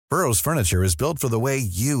Burrow's furniture is built for the way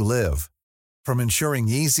you live. From ensuring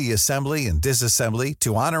easy assembly and disassembly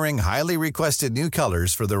to honoring highly requested new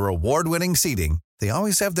colors for their award-winning seating, they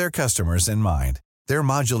always have their customers in mind. Their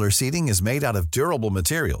modular seating is made out of durable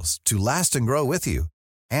materials to last and grow with you.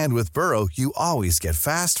 And with Burrow, you always get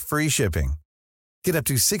fast, free shipping. Get up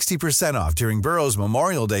to 60% off during Burrow's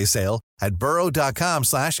Memorial Day sale at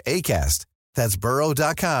burrow.com/ACAST. That's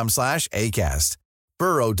burrow.com/ACAST.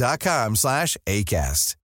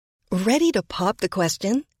 burrow.com/ACAST. Ready to pop the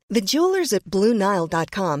question? The jewelers at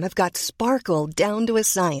BlueNile.com have got sparkle down to a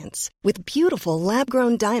science with beautiful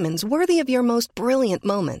lab-grown diamonds worthy of your most brilliant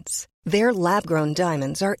moments. Their lab-grown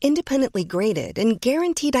diamonds are independently graded and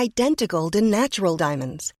guaranteed identical to natural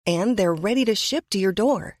diamonds, and they're ready to ship to your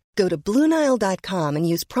door. Go to BlueNile.com and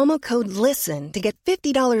use promo code LISTEN to get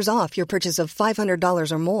 $50 off your purchase of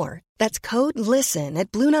 $500 or more. That's code LISTEN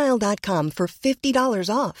at BlueNile.com for $50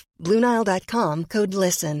 off. BlueNile.com, code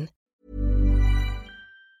LISTEN.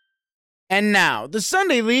 And now, the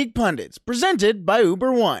Sunday League Pundits, presented by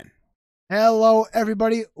Uber One. Hello,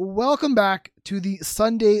 everybody. Welcome back to the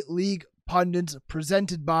Sunday League Pundits,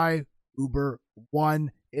 presented by Uber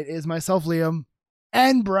One. It is myself, Liam,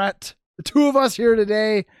 and Brett, the two of us here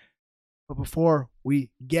today. But before we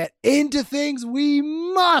get into things, we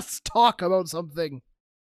must talk about something.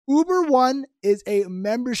 Uber One is a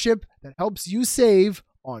membership that helps you save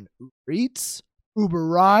on Uber Eats, Uber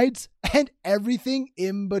Rides, and everything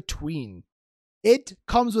in between. It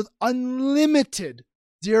comes with unlimited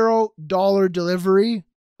 $0 delivery,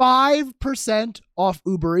 5% off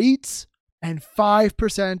Uber Eats, and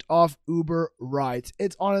 5% off Uber Rides.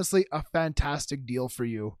 It's honestly a fantastic deal for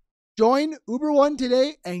you. Join Uber One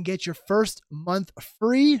today and get your first month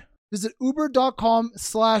free. Visit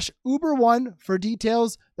uber.com/Uber1 for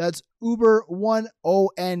details. That's Uber One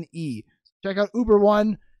ONE. Check out Uber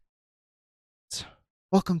One.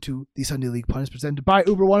 Welcome to the Sunday League Pundits, presented by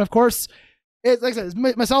Uber One, of course. It's like I said, it's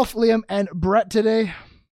myself, Liam, and Brett today.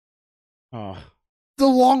 Oh, it's a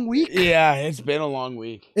long week. Yeah, it's been a long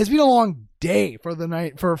week. It's been a long day for the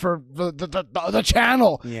night for the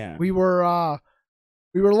channel. Yeah, we were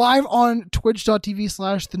live on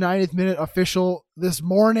twitch.tv/the 90th minute official this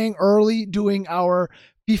morning early, doing our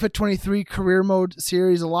FIFA 23 career mode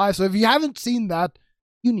series live. So if you haven't seen that,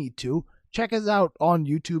 you need to check us out on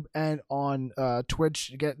YouTube and on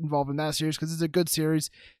Twitch. Get involved in that series because it's a good series.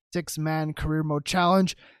 6-man career mode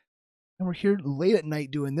challenge. And we're here late at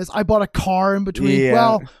night doing this. I bought a car in between. Yeah.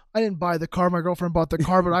 Well, I didn't buy the car. My girlfriend bought the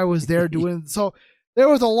car, but I was there doing it. So there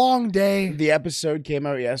was a long day. The episode came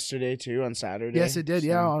out yesterday too, on Saturday. Yes, it did. So.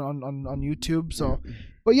 Yeah, on YouTube. So,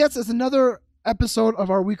 but yes, it's another episode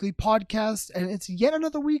of our weekly podcast, and it's yet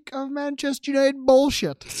another week of Manchester United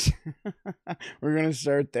bullshit. We're gonna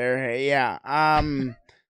start there. Hey, yeah. A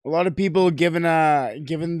lot of people given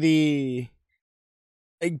the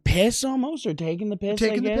piss almost, or taking the piss.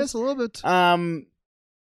 Taking the piss a little bit.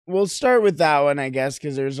 We'll start with that one, I guess,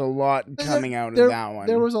 because there's a lot coming out of that one.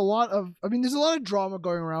 There was a lot of, there's a lot of drama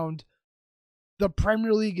going around the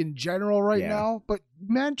Premier League in general right now, but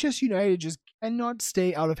Manchester United just cannot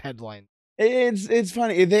stay out of headlines. It's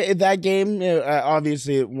funny. That game,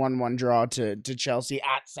 obviously, 1-1 draw to Chelsea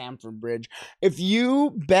at Stamford Bridge. If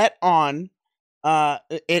you bet on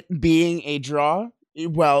it being a draw,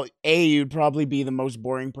 well, you'd probably be the most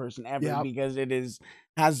boring person ever, because it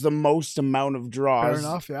has the most amount of draws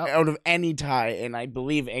out of any tie in, I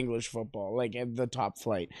believe, English football, like at the top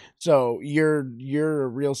flight. So you're a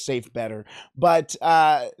real safe better. But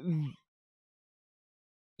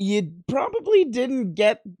you probably didn't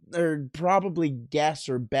get, or probably guess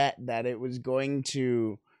or bet that it was going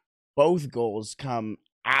to, both goals come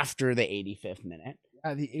after the 85th minute.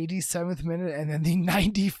 The 87th minute and then the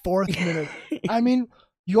 94th minute. I mean,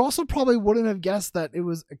 you also probably wouldn't have guessed that it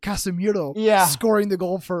was Casemiro scoring the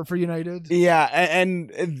goal for United. Yeah, and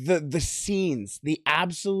the scenes, the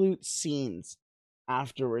absolute scenes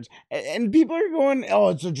afterwards. And people are going, oh,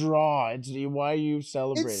 it's a draw. Why are you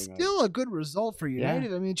celebrating? It's still a good result for United.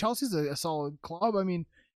 Yeah. I mean, Chelsea's a solid club. I mean,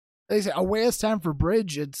 they say away at Stamford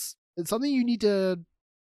Bridge, it's something you need to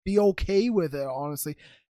be okay with it, honestly.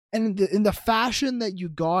 And in the fashion that you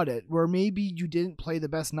got it, where maybe you didn't play the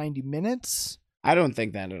best 90 minutes. I don't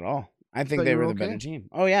think that at all. I think they were the better team.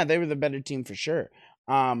 Oh, yeah, they were the better team for sure.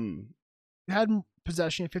 You had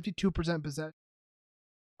possession, 52% possession.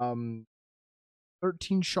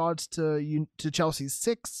 13 shots to Chelsea's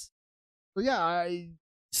 6. So, yeah,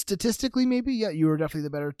 statistically, maybe, you were definitely the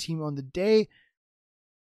better team on the day.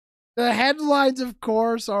 The headlines, of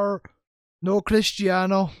course, are no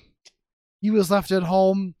Cristiano. He was left at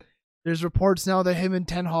home. There's reports now that him and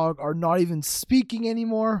Ten Hag are not even speaking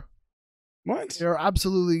anymore. What? They're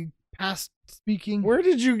absolutely past speaking Where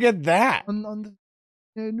did you get that? on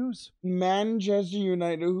the news. Manchester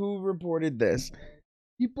United. Who reported this?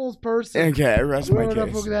 People's person. Okay, I rest my Whoever the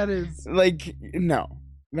case. fuck that is. Like, no,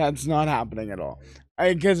 that's not happening at all.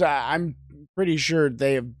 Because I'm pretty sure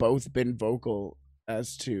they have both been vocal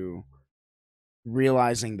as to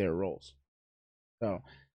realizing their roles. So,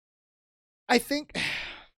 I think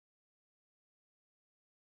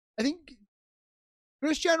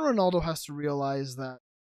Cristiano Ronaldo has to realize that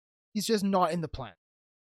he's just not in the plan.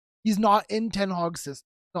 He's not in Ten Hag's system,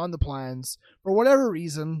 not in the plans. For whatever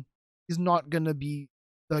reason, he's not going to be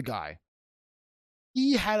the guy.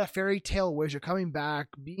 He had a fairy tale wish of coming back,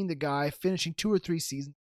 being the guy, finishing 2 or 3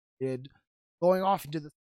 seasons, going off into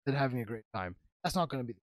the and having a great time. That's not going to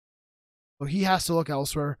be. So he has to look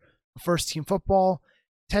elsewhere. First team football.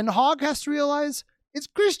 Ten Hag has to realize it's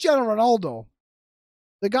Cristiano Ronaldo.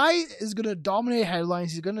 The guy is going to dominate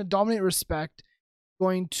headlines. He's going to dominate respect.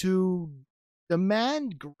 Going to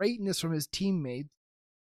demand greatness from his teammates.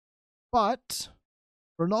 But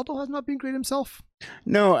Ronaldo has not been great himself.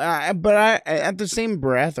 no, but I at the same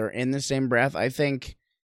breath, or in the same breath, I think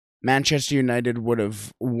Manchester United would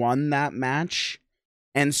have won that match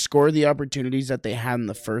and scored the opportunities that they had in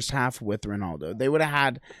the first half with Ronaldo. They would have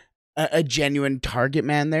had a genuine target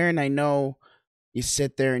man there, and I know you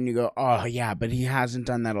sit there and you go, oh yeah, but he hasn't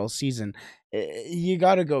done that all season. You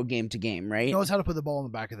got to go game to game, right? He knows how to put the ball in the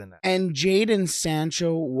back of the net. And Jadon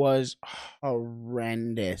Sancho was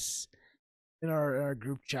horrendous. In our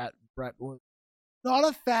group chat, Brett was not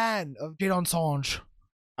a fan of Jadon Sancho.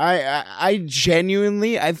 I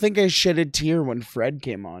genuinely, I think I shed a tear when Fred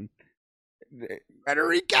came on.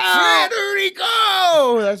 Federico!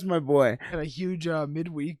 That's my boy. Had a huge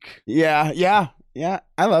midweek. Yeah.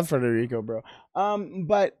 I love Federico, bro.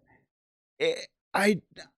 But I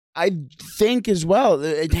think as well,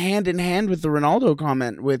 hand in hand with the Ronaldo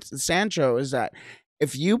comment with Sancho, is that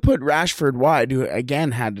if you put Rashford wide, who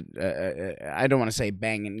again had, I don't want to say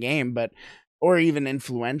banging game, but or even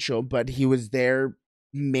influential, but he was there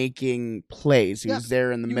making plays. He was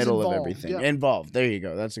there in the middle of everything. Yeah. Involved. There you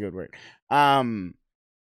go. That's a good word.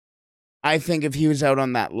 I think if he was out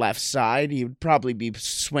on that left side, he would probably be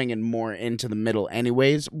swinging more into the middle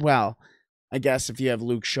anyways. Well, I guess if you have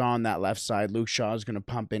Luke Shaw on that left side, Luke Shaw is going to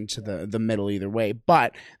pump into the middle either way.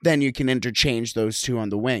 But then you can interchange those two on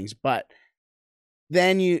the wings. But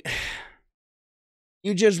then you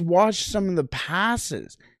just watch some of the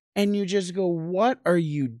passes and you just go, what are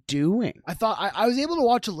you doing? I thought I was able to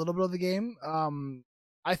watch a little bit of the game.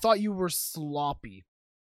 I thought you were sloppy.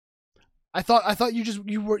 I thought you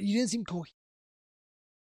didn't seem coherent.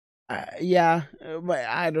 Yeah, but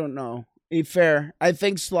I don't know. Fair. I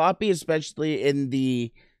think sloppy, especially in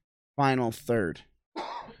the final third.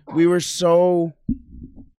 We were so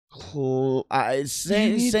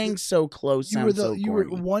saying so close. You were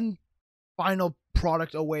one final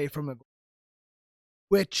product away from a,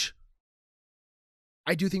 which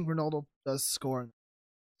I do think Ronaldo does score.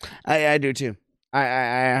 I do too.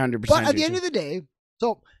 I 100%. But at the end of the day,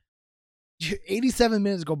 so 87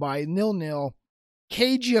 minutes go by, 0-0,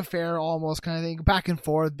 cagey affair almost kind of thing, back and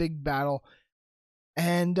forth, big battle,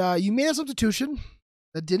 and you made a substitution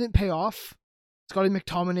that didn't pay off. Scotty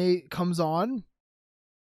McTominay comes on,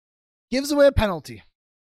 gives away a penalty.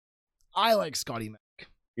 I like Scotty Mac.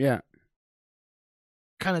 Yeah.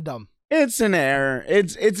 Kind of dumb. It's an error.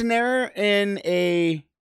 It's an error in a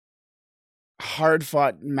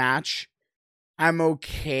hard-fought match. I'm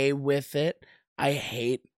okay with it. I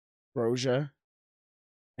hate Broja.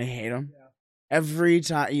 I hate him. Yeah. Every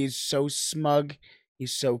time he's so smug,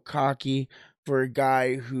 he's so cocky for a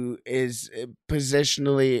guy who is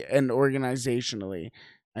positionally and organizationally,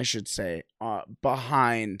 I should say,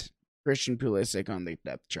 behind Christian Pulisic on the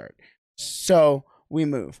depth chart. So we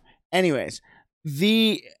move. Anyways,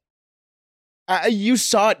 you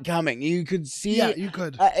saw it coming. You could see. Yeah, you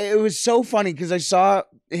could. It was so funny because I saw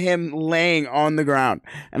him laying on the ground,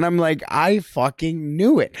 and I'm like, I fucking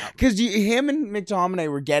knew it, because him and McTominay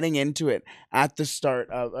were getting into it at the start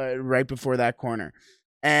of right before that corner,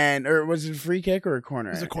 or was it a free kick or a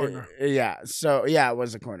corner? It was a corner. Yeah. So yeah, it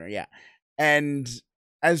was a corner. Yeah, and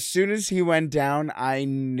as soon as he went down, I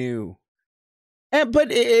knew.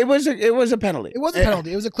 But it was a penalty. It was a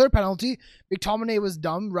penalty. It was a clear penalty. McTominay was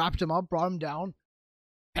dumb, wrapped him up, brought him down.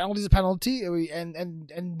 Penalty's a penalty,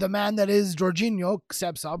 and the man that is Jorginho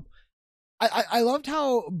steps up. I loved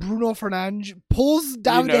how Bruno Fernandes pulls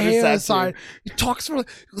David De noticed Gea that aside. too. He talks for like,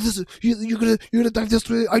 listen, you're gonna dive this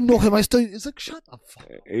way. I know him. I study. It's like, shut the fuck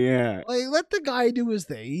up. Yeah. Like, let the guy do his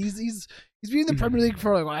thing. He's been in the Premier League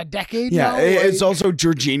for like what, a decade Yeah, now. it's Like, also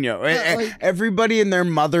Jorginho. Yeah, like- Everybody and their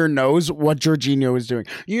mother knows what Jorginho is doing.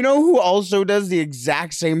 You know who also does the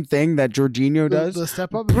exact same thing that Jorginho does? the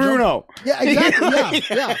step up. and jump. Bruno. Yeah, exactly.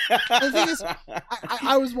 Yeah. The thing is,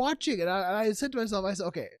 I was watching it, and I said to myself, I said,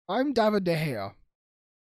 okay, I'm David De Gea.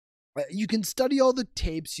 You can study all the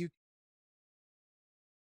tapes,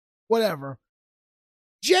 whatever.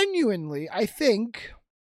 Genuinely, I think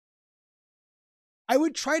I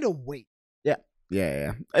would try to wait.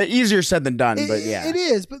 Yeah. Easier said than done, but yeah. It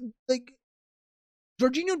is, but like,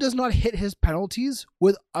 Jorginho does not hit his penalties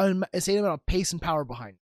with an insane amount of pace and power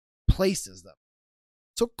behind. Places them.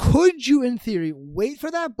 So could you, in theory, wait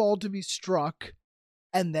for that ball to be struck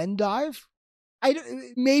and then dive?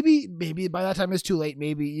 Maybe by that time it's too late.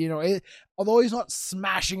 Maybe, although he's not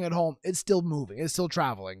smashing it home, it's still moving. It's still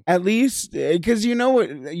traveling. At least, because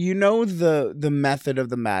the method of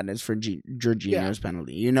the madness for Jorginho's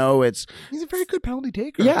penalty. He's a very good penalty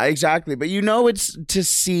taker. Yeah, exactly. But it's to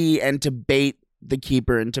see and to bait the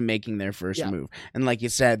keeper into making their first move. And like you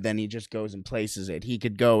said, then he just goes and places it. He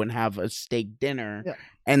could go and have a steak dinner,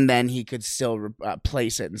 and then he could still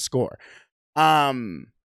place it and score.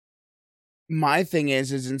 My thing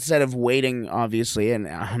is instead of waiting, obviously, and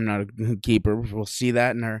I'm not a keeper. We'll see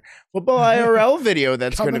that in our football IRL video.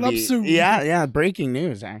 That's going to be soon. Yeah, breaking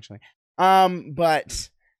news actually. But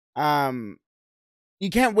you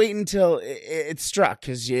can't wait until it's struck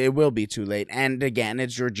because it will be too late. And again,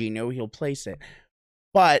 it's Jorginho; he'll place it.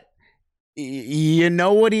 But you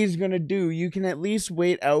know what he's gonna do. You can at least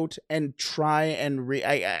wait out and try and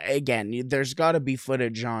again. There's got to be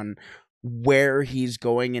footage on where he's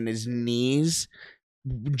going in his knees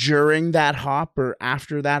during that hop or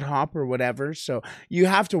after that hop or whatever. So you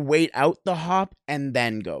have to wait out the hop and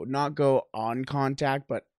then go, not go on contact,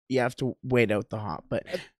 but you have to wait out the hop. But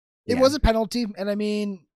it was a penalty, and I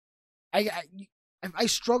mean, I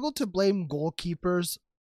struggle to blame goalkeepers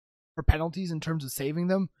for penalties in terms of saving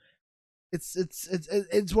them. It's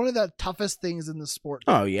one of the toughest things in the sport.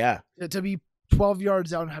 Oh yeah, to be 12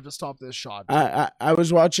 yards out and have to stop this shot. I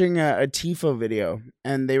was watching a Tifo video,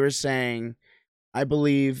 and they were saying, I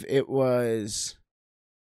believe it was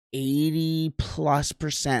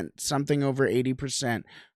 80+%, something over 80%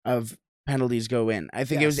 of penalties go in. I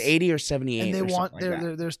think it was 80 or 78. And they want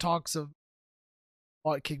there's talks of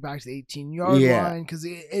kick back to the 18-yard line because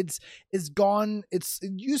it's gone. It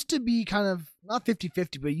used to be kind of not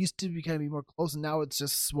 50-50, but it used to be kind of be more close, and now it's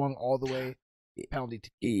just swung all the way. Penalty.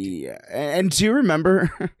 Yeah, and do you remember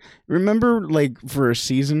like for a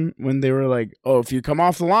season when they were like, oh, if you come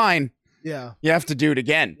off the line, you have to do it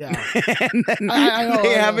again. Yeah, and then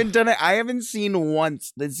they haven't done it. I haven't seen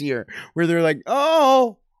once this year where they're like,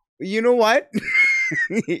 oh, you know what,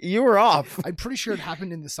 you were off. I'm pretty sure it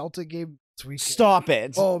happened in the Celtic game this weekend. Stop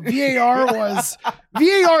it. Oh, VAR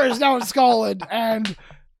is now in Scotland, and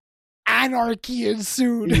anarchy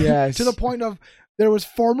ensued. Yes. To the point of there was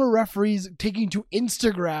former referees taking to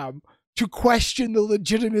Instagram to question the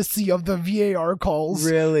legitimacy of the VAR calls.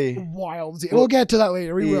 Really? Wild. We'll get to that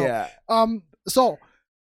later. We will. Yeah. So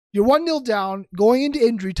you're 1-0 down, going into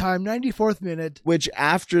injury time, 94th minute. Which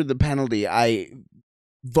after the penalty, I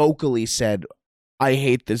vocally said, I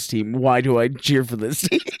hate this team. Why do I cheer for this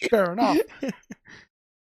team? Fair enough.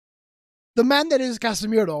 The man that is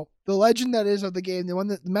Casemiro, the legend that is of the game,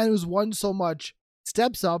 the man who's won so much,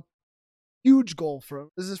 steps up. Huge goal for him.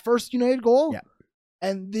 This is his first United goal. Yeah.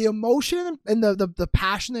 And the emotion and the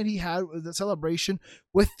passion that he had with the celebration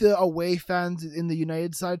with the away fans in the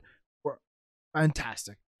United side were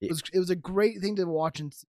fantastic. Yeah. It was a great thing to watch,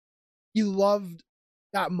 and he loved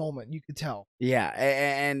that moment. You could tell. Yeah,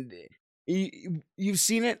 and you've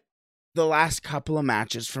seen it the last couple of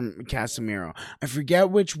matches from Casemiro. I forget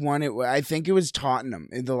which one it was. I think it was Tottenham,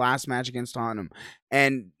 the last match against Tottenham.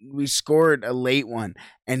 And we scored a late one,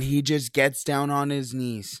 and he just gets down on his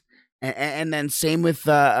knees. And then same with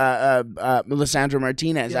Lisandro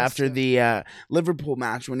Martinez after the Liverpool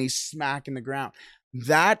match when he's smacking the ground.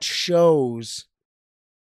 That shows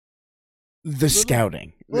the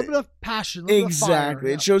scouting. A little bit of passion. Exactly.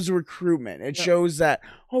 Fire, It shows the recruitment. It shows that,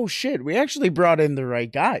 oh shit, we actually brought in the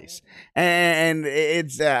right guys. And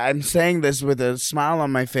it's I'm saying this with a smile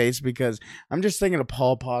on my face because I'm just thinking of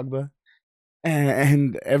Paul Pogba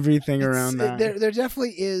and everything around that. There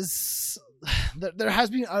definitely is. There has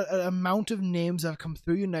been an amount of names that have come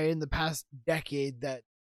through United in the past decade that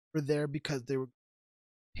were there because they were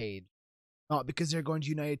paid, not because they're going to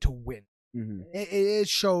United to win. Mm-hmm. It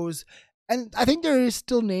shows. And I think there is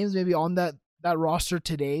still names maybe on that that roster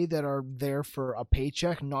today that are there for a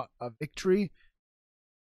paycheck, not a victory.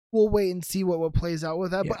 We'll wait and see what plays out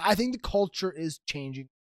with that. Yeah. But I think the culture is changing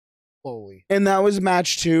slowly. And that was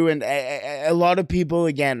match 2, and a lot of people,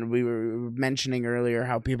 again, we were mentioning earlier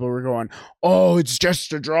how people were going, oh, it's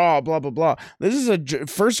just a draw, blah, blah, blah. This is,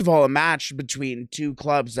 first of all, a match between two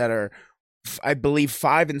clubs that are, I believe,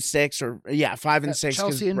 5 and 6, 5 and 6.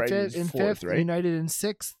 Chelsea in, right, fifth, right? United in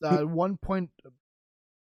 6th, 1 point.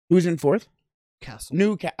 Who's in 4th?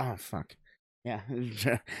 Castle. Oh, fuck. Yeah. We'll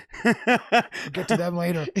get to them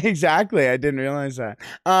later. Exactly. I didn't realize that.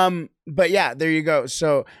 But yeah, there you go.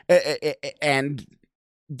 So, and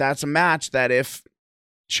that's a match that if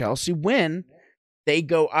Chelsea win, they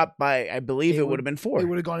go up by, I believe it would have been 4. They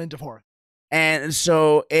would have gone into 4th. And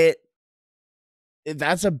so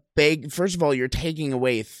that's a big, first of all, you're taking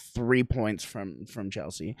away 3 points from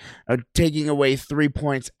Chelsea, taking away 3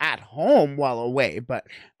 points at home while away. But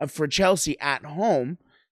for Chelsea at home,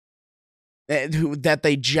 that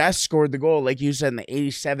they just scored the goal, like you said, in the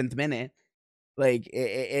 87th minute, like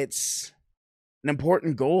it's an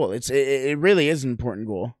important goal. It really is an important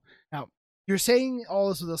goal. Now, you're saying all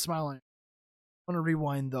this with a smile on. I want to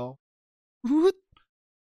rewind though.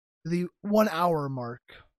 The 1 hour mark.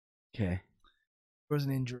 Okay. There was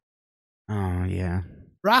an injury. Oh yeah.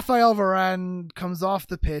 Rafael Varane comes off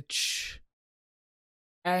the pitch,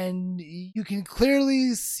 and you can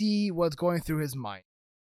clearly see what's going through his mind.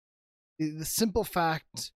 The simple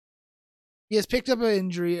fact, he has picked up an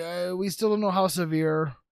injury. We still don't know how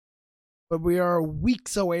severe, but we are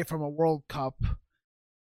weeks away from a World Cup.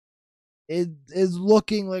 It is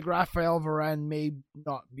looking like Rafael Varane may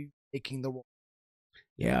not be making the World Cup.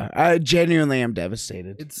 Yeah, I genuinely am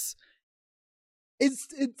devastated. It's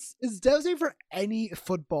devastating for any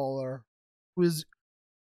footballer who is.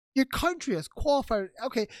 Your country has qualified.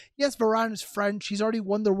 Okay, yes, Varane is French. He's already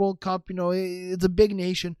won the World Cup. You know, it's a big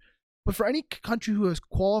nation. But for any country who has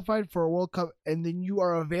qualified for a World Cup and then you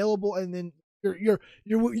are available and then you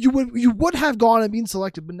would have gone and been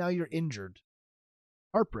selected, but now you're injured.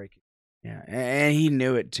 Heartbreaking. Yeah, and he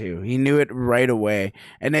knew it too. He knew it right away,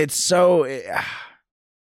 and it's so.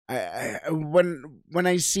 When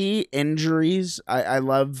I see injuries, I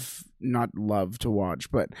not love to watch,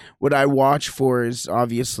 but what I watch for is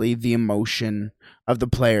obviously the emotion of the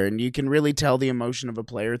player, and you can really tell the emotion of a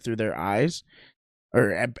player through their eyes.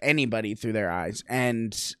 Or anybody through their eyes.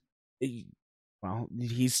 And, well,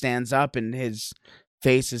 he stands up and his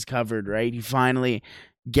face is covered, right? They finally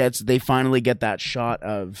get that shot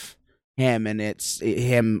of him, and it's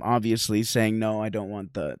him obviously saying, no, I don't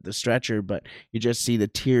want the stretcher, but you just see the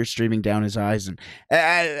tears streaming down his eyes, and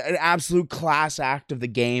an absolute class act of the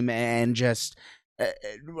game, and just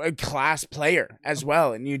a class player as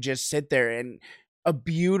well. And you just sit there and a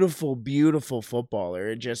beautiful, beautiful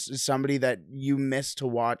footballer. Just somebody that you miss to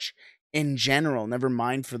watch in general, never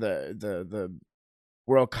mind for the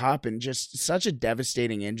World Cup, and just such a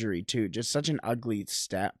devastating injury too. Just such an ugly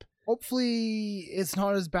step. Hopefully it's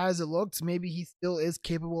not as bad as it looks. Maybe he still is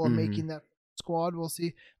capable of making that squad. We'll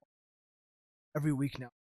see. Every week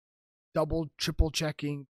now. Double, triple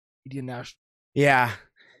checking Canadian national. Yeah.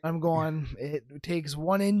 I'm going, it takes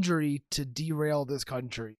one injury to derail this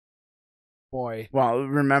country. Boy. Well,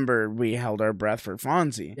 remember, we held our breath for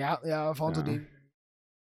Fonzie. Yeah, Alfonso Davies.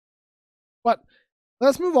 But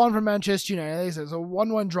let's move on from Manchester United. Like I said, so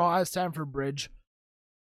 1-1 draw at Stamford Bridge.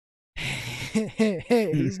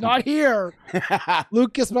 He's not here.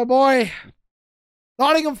 Lucas, my boy.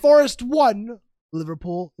 Nottingham Forest 1,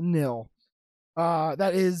 Liverpool 0.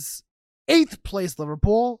 That is 8th place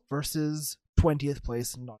Liverpool versus 20th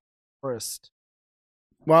place Nottingham Forest.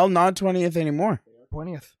 Well, not 20th anymore.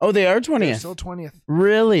 20th. Oh, they are 20th. They're still 20th.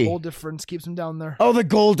 Really? Goal difference keeps them down there. Oh, the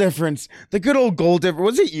goal difference. The good old goal difference.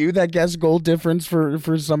 Was it you that guessed goal difference for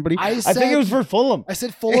somebody? I think it was for Fulham. I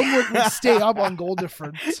said Fulham would stay up on goal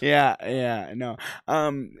difference. Yeah, no.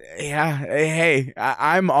 Yeah, hey,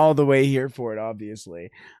 I'm all the way here for it,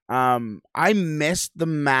 obviously. I missed the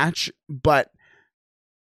match, but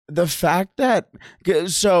the fact that,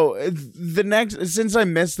 so since I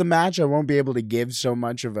missed the match, I won't be able to give so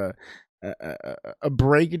much of a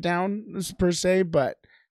breakdown per se, but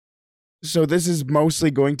so this is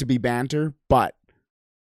mostly going to be banter, but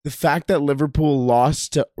the fact that Liverpool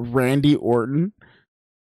lost to Randy Orton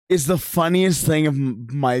is the funniest thing of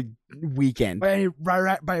my weekend. By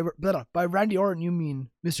Randy Orton, you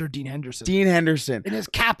mean Mr. Dean Henderson. Dean Henderson. In his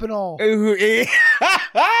cap and all. He was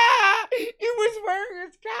wearing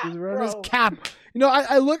his cap. He was wearing his cap. You know,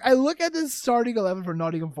 I look at this starting 11 for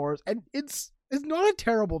Nottingham Forest, and it's it's not a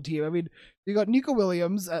terrible team. I mean, you got Nico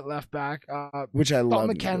Williams at left back, which I love.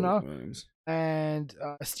 McKenna and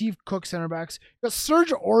Steve Cook center backs. You got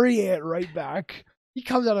Serge Aurier at right back. He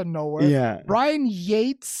comes out of nowhere. Yeah. Brian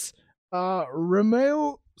Yates,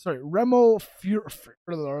 Remo. I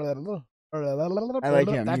like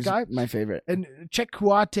him. That He's guy, my favorite. and Czech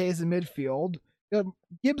Kouate is in midfield.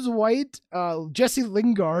 Gibbs White, Jesse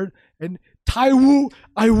Lingard, and Taiwo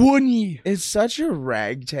Iwoni. It's such a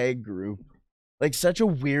ragtag group, like such a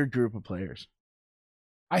weird group of players.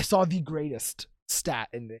 I saw the greatest stat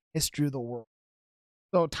in the history of the world.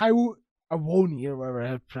 So Taiwo Iwoni, or whatever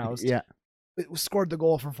I pronounced, scored the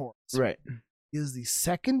goal for Forest. Right. He is the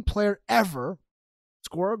second player ever to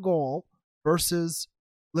score a goal versus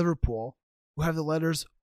Liverpool who have the letters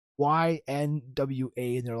YNWA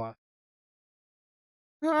in their last.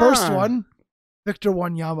 First one, Victor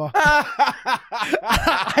Wanyama.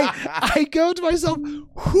 I go to myself,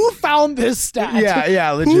 who found this stat?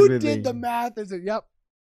 Yeah, legitimately. Who did the math? I said, yep,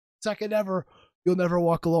 second ever. You'll never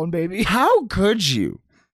walk alone, baby. How could you?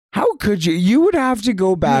 You would have to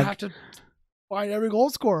go back. You have to find every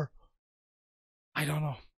goal scorer. I don't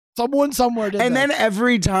know. Someone somewhere did and that. then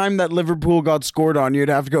every time that Liverpool got scored on, you'd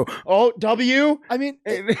have to go, oh, W? I mean,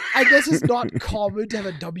 I guess it's not common to have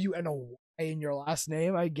a W and a Y in your last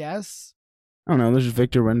name, I guess. I don't know. This is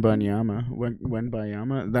Victor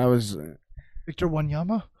Wembanyama. That was... Victor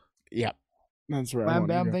Wanyama? Yep. That's right. Bam,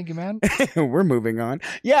 bam, thank you, man. We're moving on.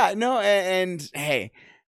 Yeah, no, and hey,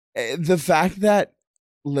 the fact that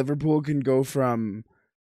Liverpool can go from,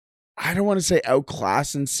 I don't want to say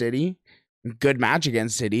outclassing City, good match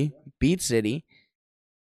against City, beat City,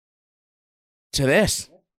 to this.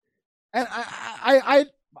 And I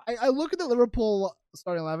look at the Liverpool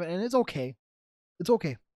starting 11, and it's okay. It's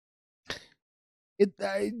okay.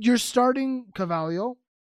 You're starting Carvalho,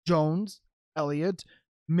 Jones, Elliott,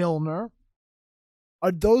 Milner.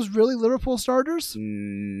 Are those really Liverpool starters?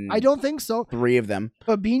 I don't think so. 3 of them.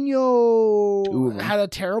 Fabinho had a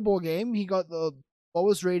terrible game. He got the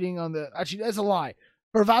lowest rating on the... Actually, that's a lie.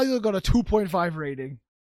 Carvalho got a 2.5 rating.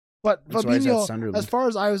 But That's Fabinho, as far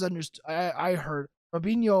as I was I heard,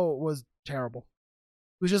 Fabinho was terrible.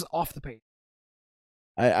 He was just off the page.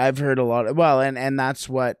 I've heard a lot. And that's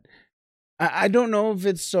what... I don't know if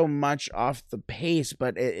it's so much off the pace,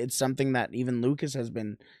 but it's something that even Lucas has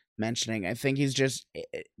been mentioning. I think he's just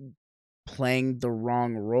playing the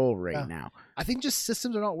wrong role right now. I think just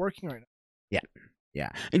systems are not working right now. Yeah.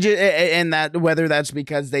 And that whether that's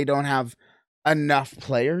because they don't have enough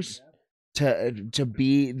players to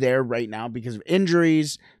be there right now because of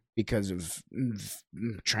injuries, because of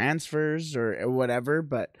transfers or whatever.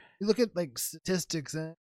 But you look at like statistics,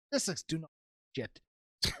 and statistics do not shit.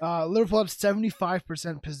 Liverpool had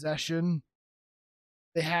 75% possession.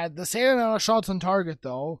 They had the same amount of shots on target,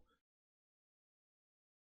 though.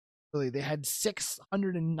 Really, they had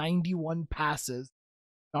 691 passes.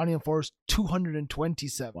 Nottingham Forest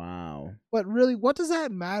 227. Wow. But really, what does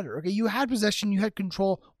that matter? Okay, you had possession, you had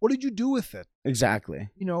control. What did you do with it?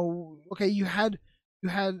 Exactly. You know, okay, you had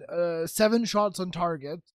 7 shots on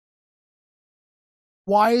target.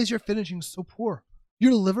 Why is your finishing so poor?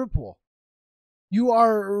 You're Liverpool. You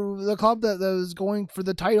are the club that is going for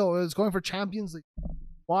the title, is going for Champions League.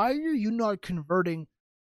 Why are you not converting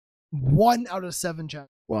 1 out of 7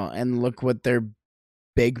 chances? Well, and look what their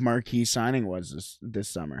big marquee signing was this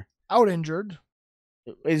summer. Out injured.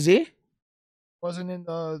 Is he? Wasn't in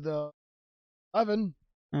the 11.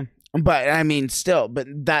 But I mean, but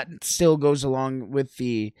that still goes along with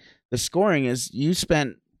the scoring. Is you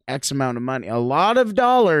spent X amount of money, a lot of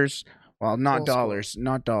dollars. Well, not dollars.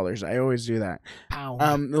 I always do that.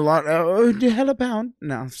 Pound. A lot. Hella pound.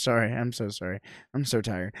 No, sorry. I'm so sorry. I'm so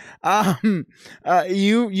tired.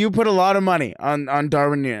 You put a lot of money on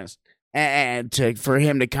Darwin Núñez and for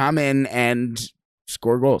him to come in and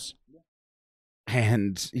score goals,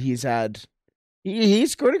 and he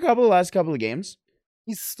scored a last couple of games.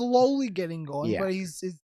 He's slowly getting going, but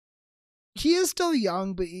he is still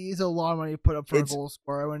young, but he's a lot of money to put up for a goal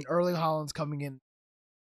scorer when Erling Haaland's coming in.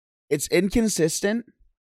 It's inconsistent,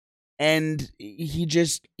 and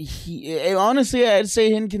honestly, I'd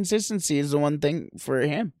say inconsistency is the one thing for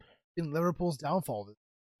him. In Liverpool's downfall.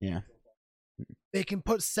 Yeah. They can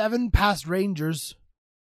put 7 past Rangers,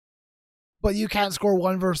 but you can't score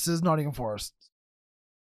 1 versus Nottingham Forest.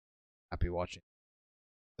 Happy watching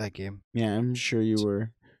that game. Yeah, I'm sure you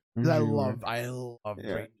were. I love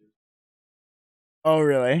Rangers. Oh,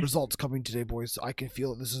 really? Results coming today, boys. I can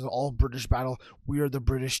feel it. This is an all British battle. We are the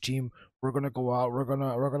British team. We're gonna go out. We're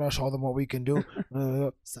gonna show them what we can do.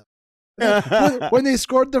 When they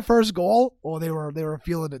scored the first goal, they were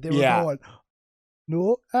feeling it. They were going.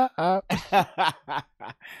 No.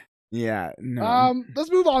 Yeah. No.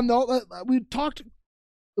 Let's move on though. We talked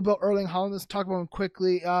about Erling Haaland. Let's talk about him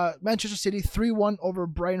quickly. Manchester City 3-1 over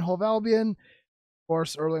Brighton Hove Albion. Of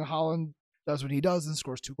course, Erling Haaland does what he does and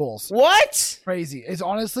scores 2 goals. What? Crazy. It's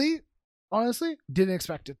honestly, didn't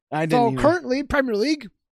expect it. I didn't. So currently, Premier League,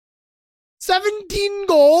 17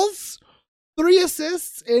 goals, 3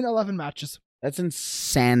 assists in 11 matches. That's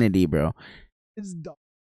insanity, bro. It's dumb.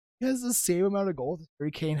 He has the same amount of goals that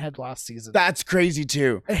Harry Kane had last season. That's crazy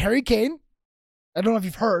too. And Harry Kane, I don't know if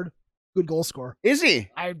you've heard, good goal scorer. Is he?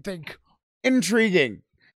 I think. Intriguing.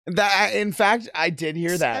 That, in fact, I did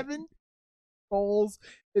hear that. 7 goals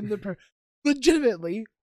in the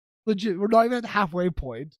legit. We're not even at the halfway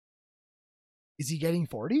point. Is he getting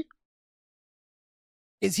 40?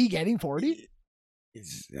 Is he getting 40?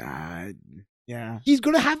 Yeah. He's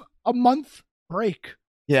gonna have a month break.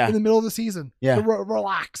 Yeah. In the middle of the season. Yeah. To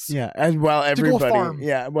relax. Yeah. As well, everybody. To go farm.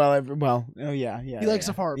 Yeah. Well. Oh yeah. He likes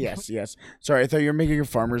to farm. Yes. Sorry, I thought you were making a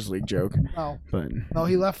farmers league joke. No,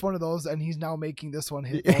 he left one of those, and he's now making this one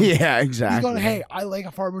his own. Yeah, exactly. He's going, hey, I like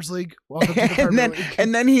a farmers league. Welcome to the Premier League.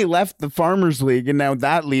 And then he left the farmers league, and now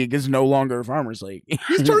that league is no longer a farmers league.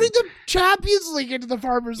 He's turning the Champions League into the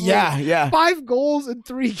farmers league. Yeah. 5 goals in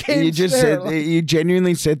 3 games. You just you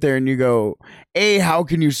genuinely sit there and you go, how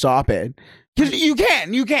can you stop it? Because you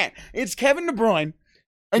can't. It's Kevin De Bruyne.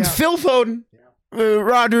 It's Phil Foden.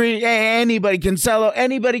 Rodri, anybody, Cancelo,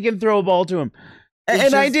 anybody can throw a ball to him.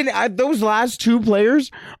 Those last 2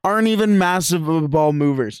 players aren't even massive ball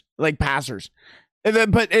movers, like passers.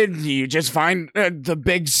 But you just find the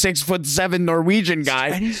big 6'7" Norwegian guy.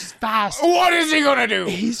 And he's fast. What is he going to do?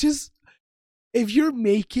 He's just, if you're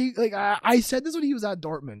making, like I said this when he was at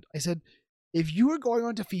Dortmund. I said, if you were going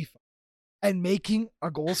on to FIFA and making a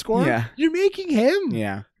goal scorer, you're making him.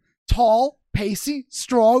 Yeah. Tall, pacey,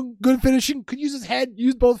 strong, good finishing, could use his head,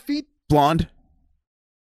 use both feet. Blonde.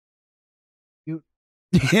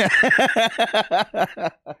 Yeah.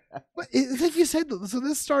 But it's like you said, so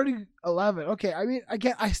this starting 11. Okay, I mean,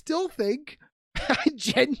 again, I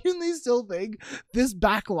genuinely still think this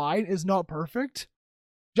back line is not perfect.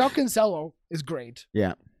 João Cancelo is great.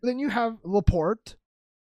 Yeah. But then you have Laporte,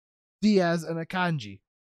 Diaz, and Akanji.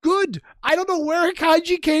 Good. I don't know where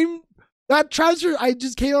Akanji came. That transfer, I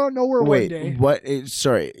just came out of nowhere one day. What?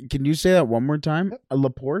 Sorry, can you say that one more time? A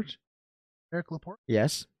Laporte? Eric Laporte?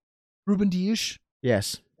 Yes. Ruben Dias?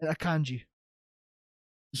 Yes. And Akanji.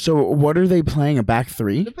 So what are they playing? A back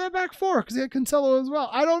 3? They play back 4 because they had Cancelo as well.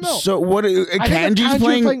 I don't know. So what? Akanji's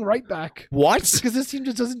playing right back. What? Because this team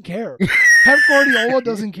just doesn't care. Pep Guardiola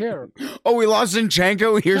doesn't care. Oh, we lost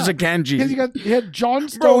Zinchenko. Here's Akanji. Because he had John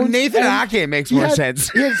Stones. Bro, Nathan Ake makes more sense.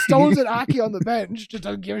 He had Stones and Ake on the bench. Just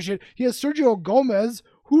doesn't give a shit. He has Sergio Gomez,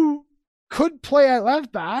 who could play at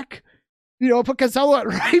left back. Put Cancelo at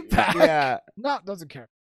right back. Yeah. No, doesn't care.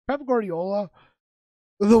 Pep Guardiola,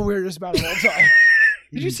 the weirdest man of all time.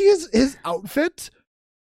 Did you see his outfit?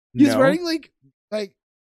 He's wearing like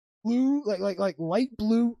blue, like light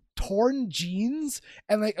blue torn jeans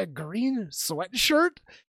and like a green sweatshirt.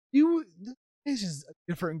 This is a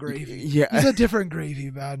different gravy. Yeah, it's a different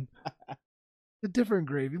gravy, man. A different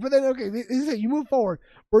gravy. But then you move forward.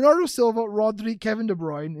 Bernardo Silva, Rodri, Kevin De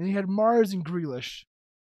Bruyne, and you had Mars and Grealish,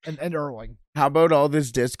 and Erling. How about all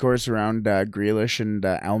this discourse around Grealish and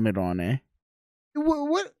Almiron? Eh?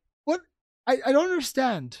 What? I don't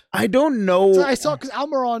understand. I don't know. So I saw because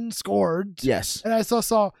Almiron scored. Yes. And I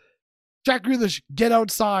saw Jack Grealish get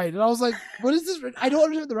outside. And I was like, what is this? I don't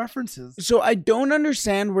understand the references. So I don't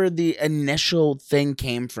understand where the initial thing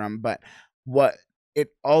came from, but what it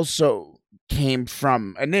also came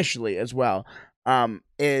from initially as well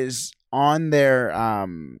is on their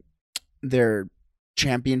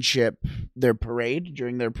championship, their parade,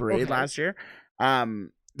 during their parade last year.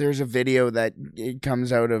 There's a video that it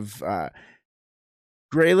comes out of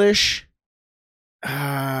Grealish,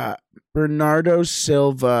 Bernardo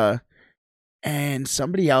Silva, and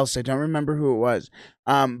somebody else. I don't remember who it was.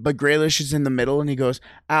 But Grealish is in the middle and he goes,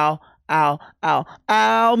 Almiron,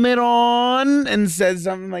 and says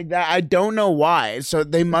something like that. I don't know why. So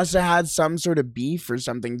they must have had some sort of beef or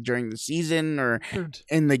something during the season or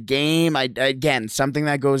in the game. Again, something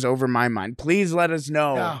that goes over my mind. Please let us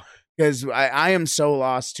know because I am so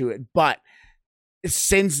lost to it. But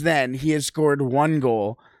since then, he has scored 1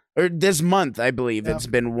 goal. Or this month, I believe it's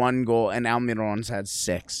been 1 goal, and Almiron's had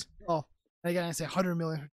 6. Oh, again, I say 100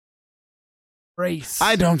 million race.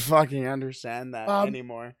 I don't fucking understand that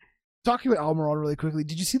anymore. Talking about Almiron really quickly,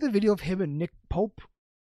 did you see the video of him and Nick Pope?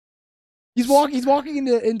 He's walking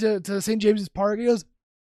into St. James's Park. And he goes,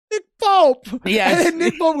 Nick Pope. Yes. And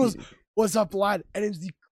Nick Pope goes, "What's up, lad?" And it's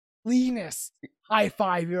the cleanest high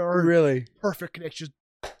five or Really? perfect connection.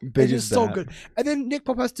 Big It's as just so that. good. And then Nick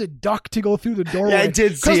Pope has to duck to go through the doorway. Yeah, I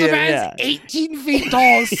did Because see the it. man's Yeah. 18 feet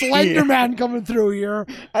tall, slender Yeah. man coming through here.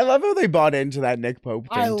 I love how they bought into that Nick Pope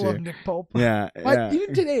thing I too. love Nick Pope. Yeah, But yeah.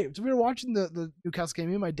 even today, so we were watching the Newcastle game.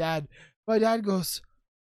 Me and my dad goes,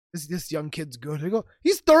 this young kid's good. I go,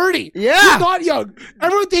 he's 30. Yeah. He's not young.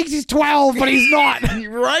 Everyone thinks he's 12, but he's not.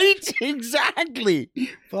 Right? Exactly.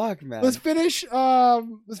 Fuck, man. Let's finish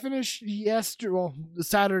yesterday. Well, the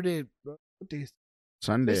Saturday. What day?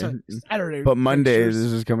 Sunday. Saturday. But Monday, fixtures.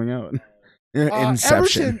 this is coming out.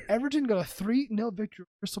 Inception. Everton got a 3-0 victory over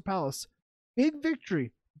Crystal Palace. Big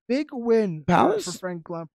victory. Big win Palace? for Frank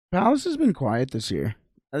Lampard. Palace has been quiet this year.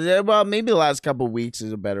 Well, maybe the last couple of weeks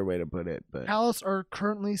is a better way to put it. But Palace are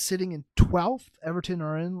currently sitting in 12th. Everton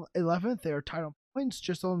are in 11th. They are tied on points,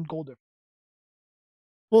 just on goal difference.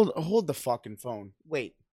 hold the fucking phone.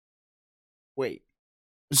 Wait.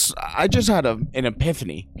 I just had an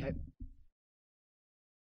epiphany. Okay.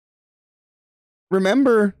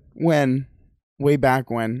 Remember when, way back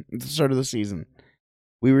when, at the start of the season,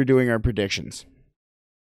 we were doing our predictions.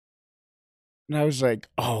 And I was like,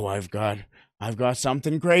 oh, I've got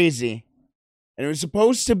something crazy. And it was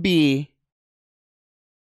supposed to be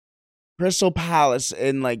Crystal Palace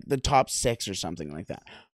in like the top 6 or something like that.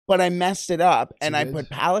 But I messed it up and I put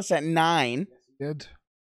Palace at 9 Good.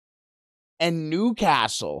 and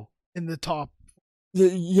Newcastle. In the top,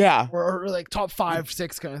 Yeah. or like top 5,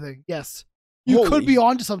 6 kind of thing. Yes. You Holy- could be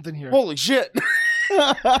onto something here. Holy shit.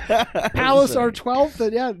 Palace are 12th,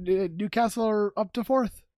 and yeah, Newcastle are up to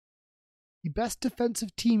 4th. The best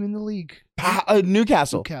defensive team in the league.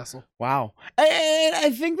 Newcastle. Newcastle. Wow. And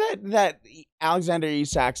I think that Alexander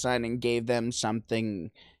Isak signing gave them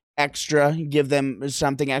something extra,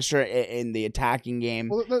 in the attacking game.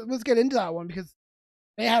 Well, let's get into that one because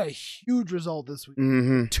they had a huge result this week.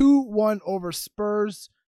 Mm-hmm. 2-1 over Spurs.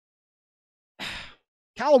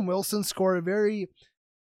 Callum Wilson scored a very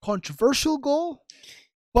controversial goal,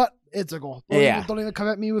 but it's a goal. Don't even come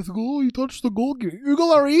at me with a goal. You touched the goal. Hugo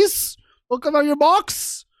Lloris, look out your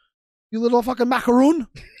box. You little fucking macaroon.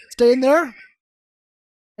 Stay in there.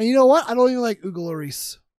 And you know what? I don't even like Hugo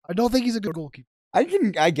Lloris. I don't think he's a good goalkeeper. I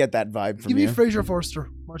get that vibe from Give me you. Fraser Forster.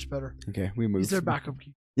 Much better. Okay, we move. He's their backup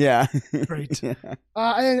keeper. Yeah. Great. Yeah.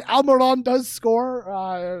 And Almiron does score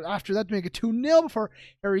after that to make it 2-0 before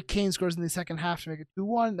Harry Kane scores in the second half to make it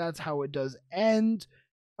 2-1. That's how it does end.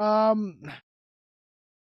 If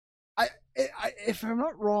I'm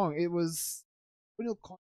not wrong, it was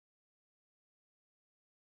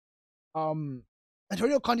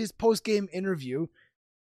Antonio Conte's post-game interview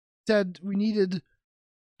said we needed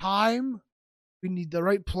time, we need the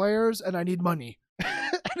right players, and I need money.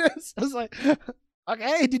 And I was like,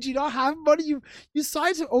 okay, did you not have money? You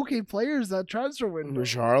signed some okay players that transfer window.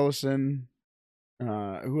 Richarlison.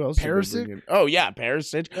 Who else? did they Perisic? bring in? Oh yeah,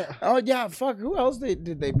 Perisic. Yeah. Oh yeah, fuck. Who else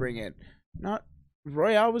did they bring in? Not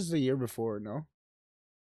Royale was the year before, no.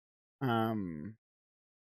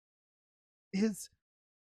 It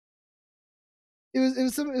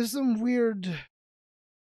was some weird.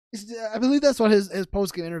 I believe that's what his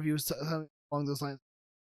post game interview was along those lines.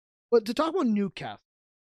 But to talk about Newcastle,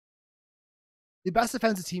 the best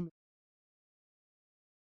defensive team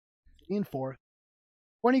in 4th,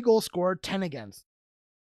 20 goals scored, 10 against.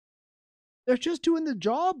 They're just doing the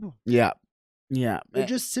job. Yeah. They're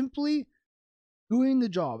just simply doing the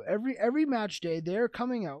job. Every match day, they're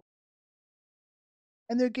coming out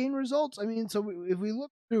and they're getting results. I mean, so if we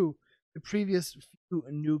look through the previous few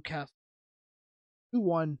Newcastle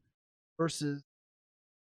 2-1 versus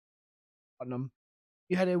Tottenham,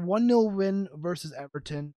 you had a 1-0 win versus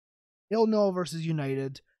Everton, 0-0 versus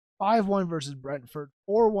United, 5-1 versus Brentford,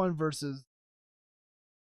 4-1 versus.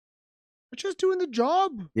 They're just doing the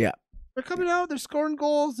job. Yeah. They're coming out. They're scoring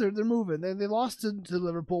goals. They're moving. They lost to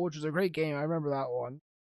Liverpool, which was a great game. I remember that one.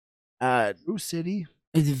 Drew City.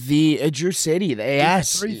 The Drew City.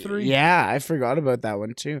 Yes. 3-3. Yeah, I forgot about that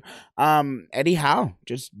one too. Eddie Howe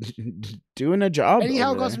just doing a job. Eddie Howe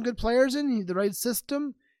over got there. some good players in the right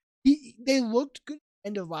system. They looked good at the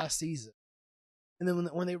end of last season, and then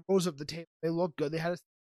when they rose up the table, they looked good.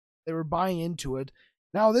 They were buying into it.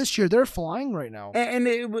 Now this year they're flying right now. And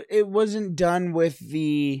it wasn't done with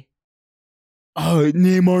the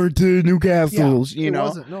Neymar to Newcastle's, it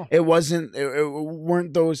wasn't, no. It wasn't. It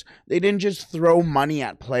weren't those. They didn't just throw money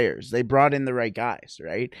at players. They brought in the right guys,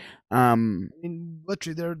 right? I mean,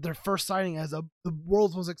 literally, their first signing as the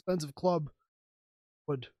world's most expensive club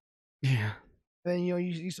would. Yeah. Then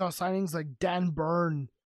you saw signings like Dan Burn.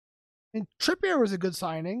 I mean, Trippier was a good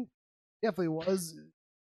signing, definitely was.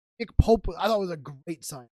 Nick Pope, I thought was a great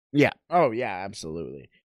sign. Yeah. Oh yeah, absolutely.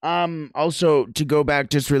 Also, to go back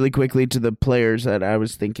just really quickly to the players that I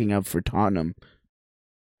was thinking of for Tottenham,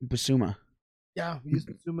 Basuma. Yeah,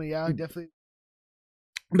 yeah, definitely.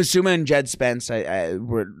 Basuma and Jed Spence.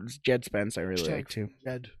 Jed Spence. I really like too.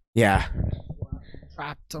 Jed. Yeah.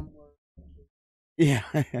 Trapped somewhere. Yeah.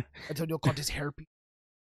 Antonio Conte's hairpiece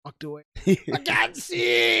walked away. I can't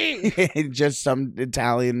see. Just some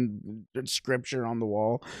Italian scripture on the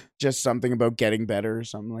wall. Just something about getting better or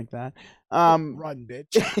something like that. Run,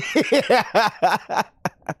 bitch.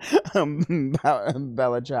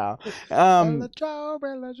 Bella ciao. Bella ciao,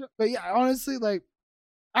 Bella ciao. But yeah, honestly, like,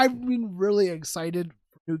 I've been really excited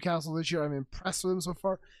for Newcastle this year. I'm impressed with them so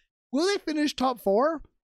far. Will they finish top 4?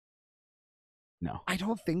 No. I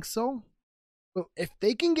don't think so. But if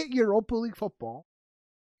they can get Europa League football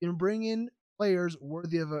and bring in players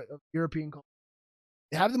worthy of a European Cup,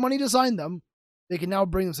 they have the money to sign them. They can now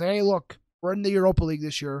bring them and say, hey, look, we're in the Europa League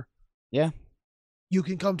this year. Yeah. You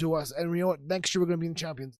can come to us. And you know what? Next year we're going to be the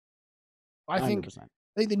champions. I think 100%.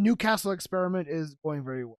 the Newcastle experiment is going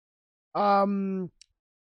very well.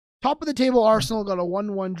 Top of the table, Arsenal got a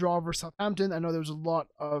 1-1 draw versus Southampton. I know there was a lot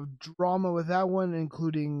of drama with that one,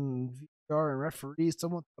 including VAR and referees.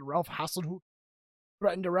 Someone, Ralph Hasenhüttl,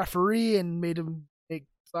 threatened a referee and made him make.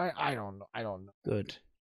 I don't know. Good.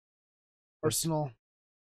 Arsenal.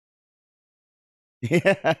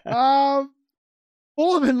 Yeah.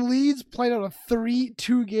 Fulham and Leeds played out a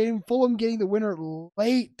 3-2 game. Fulham getting the winner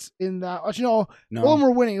late in that. Actually, no. Fulham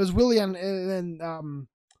were winning. It was Willian, and then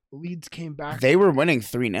Leeds came back. They were winning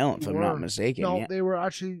 3-0, if I'm not mistaken. No, yeah. they were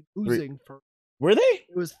actually losing. Were they?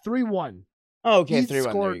 It was 3-1. Oh, okay,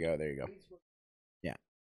 3-1. There you go. Yeah.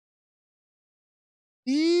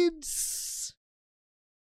 Leeds.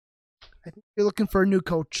 I think you're looking for a new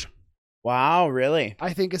coach. Wow, really?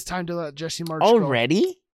 I think it's time to let Jesse Marsch go.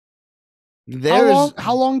 Already?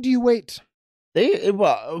 How long do you wait?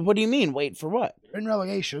 What do you mean? Wait for what? In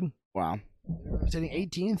relegation. Wow. They're sitting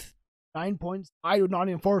 18th, 9 points. I would not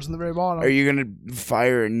even force in the very bottom. Are you gonna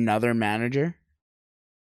fire another manager?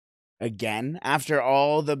 Again? After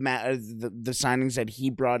all the signings that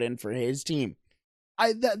he brought in for his team?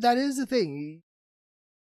 That is the thing. You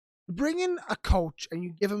bring in a coach and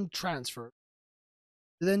you give him transfer,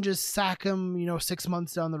 then just sack him, 6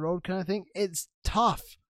 months down the road kind of thing. It's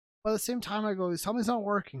tough. But at the same time, I go, something's not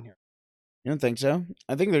working here. You don't think so?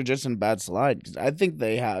 I think they're just in a bad slide. 'Cause I think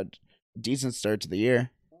they had a decent start to the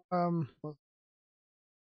year.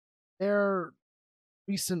 Their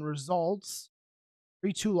recent results: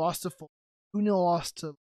 3-2 loss to Fulham, 2-0 loss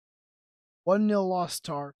to 1-0 loss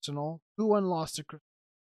to Arsenal, 2-1 loss to Crystal,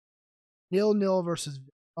 0-0 versus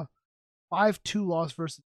Villa, 5-2 loss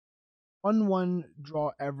versus 1-1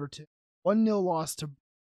 draw Everton, 1-0 loss to.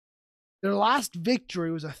 Their last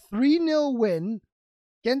victory was a 3-0 win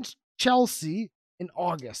against Chelsea in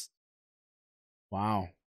August. Wow.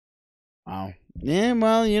 Yeah,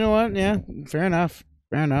 well, you know what? Yeah, fair enough.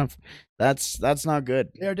 That's not good.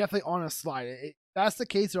 They're definitely on a slide. If that's the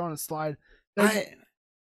case, they're on a slide.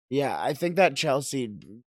 I think that Chelsea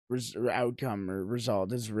outcome or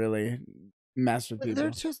result has really messed with people.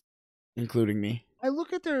 They're just, including me. I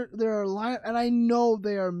look at their line, and I know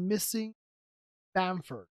they are missing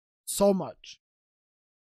Bamford so much.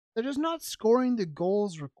 They're just not scoring the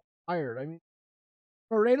goals required. I mean,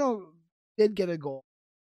 Moreno did get a goal.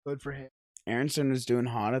 Good for him. Aronson was doing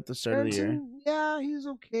hot at the start of the year. Yeah, he's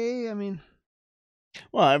okay. I mean,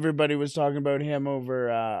 well, everybody was talking about him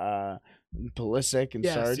over Pulisic and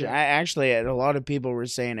Sarge. Yeah. A lot of people were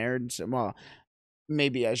saying Aronson. Well,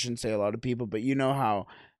 maybe I shouldn't say a lot of people, but you know how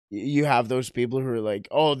you have those people who are like,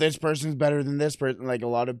 oh, this person's better than this person. Like a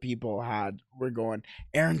lot of people were going,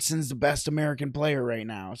 Aronson's the best American player right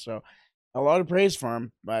now. So a lot of praise for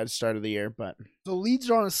him by the start of the year. But so Leeds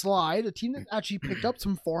are on a slide. A team that actually picked up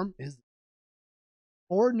some form is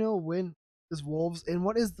 4-0 win is Wolves. And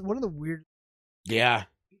what is one of the weird? Yeah,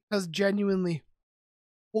 because genuinely,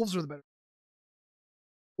 Wolves are the better.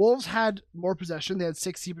 Wolves had more possession. They had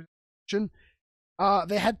 60 possession.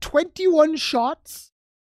 They had 21 shots.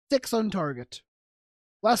 6 on target.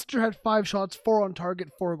 Leicester had 5 shots, 4 on target,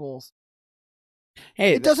 4 goals.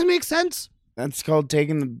 Hey, it doesn't make sense. That's called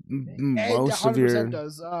taking the most of your.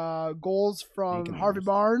 Does. Goals from Harvey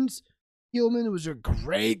Barnes, Tielemans. It was a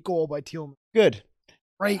great goal by Tielemans. Good.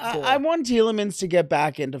 Great goal. I want Tielemans to get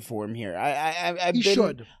back into form here.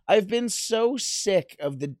 I've been so sick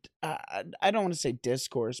of the. I don't want to say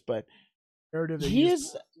discourse, but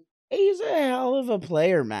he's a hell of a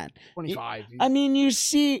player, man. 25. You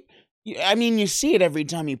see it every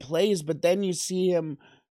time he plays, but then you see him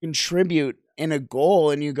contribute in a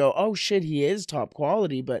goal and you go, oh shit, he is top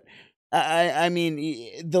quality. But I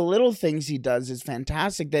mean, the little things he does is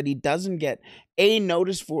fantastic that he doesn't get A,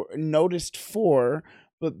 noticed for,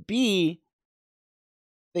 but B,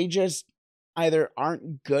 they just either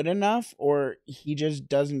aren't good enough or he just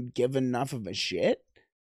doesn't give enough of a shit.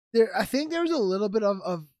 I think there's a little bit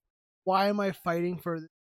of why am I fighting for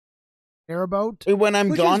care about when I'm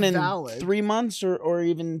gone in valid. 3 months or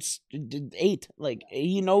even 8. Like,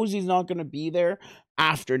 he knows he's not going to be there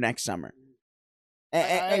after next summer.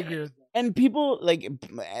 I agree with that. And people, like,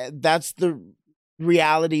 that's the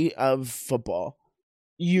reality of football.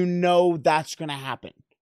 You know that's going to happen.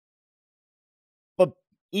 But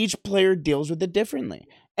each player deals with it differently.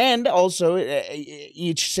 And also,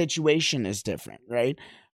 each situation is different, right?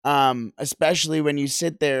 Especially when you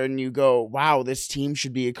sit there and you go, wow, this team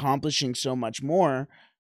should be accomplishing so much more,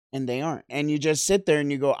 and they aren't. And you just sit there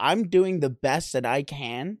and you go, I'm doing the best that I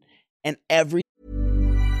can, and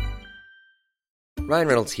Ryan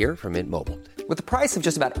Reynolds here from Mint Mobile. With the price of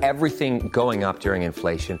just about everything going up during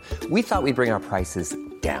inflation, we thought we'd bring our prices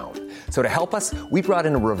down. So to help us, we brought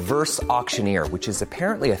in a reverse auctioneer, which is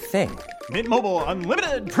apparently a thing. Mint Mobile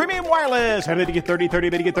Unlimited Premium Wireless. How to get 30, 30,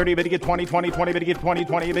 bit to get 30, bit to get 20, 20, 20, bit to get 20,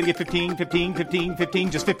 20, bit to get 15, 15, 15,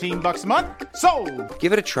 15, just $15 a month? Sold!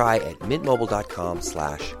 Give it a try at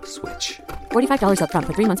mintmobile.com/switch. $45 up front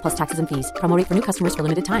for 3 months plus taxes and fees. Promo rate for new customers for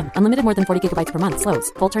limited time. Unlimited more than 40 gigabytes per month. Slows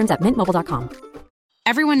full terms at mintmobile.com.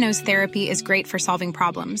 Everyone knows therapy is great for solving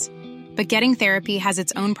problems, but getting therapy has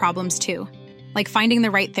its own problems too, like finding the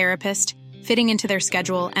right therapist, fitting into their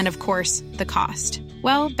schedule, and of course, the cost.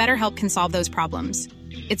 Well, BetterHelp can solve those problems.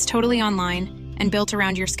 It's totally online and built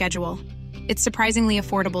around your schedule. It's surprisingly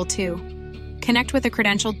affordable too. Connect with a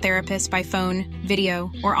credentialed therapist by phone, video,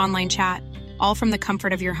 or online chat, all from the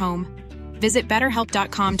comfort of your home. Visit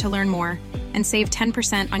BetterHelp.com to learn more and save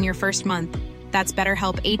 10% on your first month. That's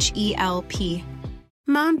BetterHelp, H-E-L-P.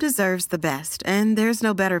 Mom deserves the best, and there's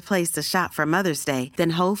no better place to shop for Mother's Day than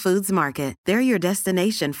Whole Foods Market. They're your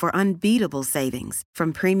destination for unbeatable savings,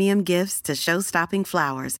 from premium gifts to show-stopping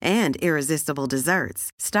flowers and irresistible desserts.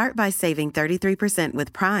 Start by saving 33%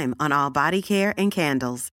 with Prime on all body care and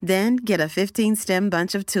candles. Then get a 15-stem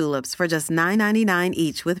bunch of tulips for just $9.99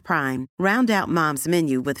 each with Prime. Round out Mom's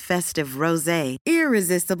menu with festive rosé,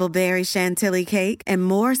 irresistible berry chantilly cake, and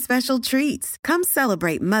more special treats. Come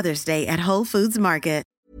celebrate Mother's Day at Whole Foods Market.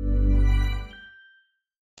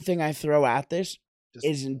 Thing I throw at this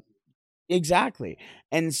isn't exactly,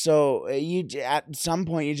 and so you at some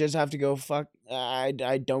point you just have to go, fuck,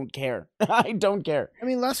 I don't care. I don't care. I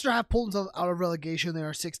mean, Leicester have pulled themselves out of relegation. They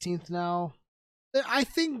are 16th now. I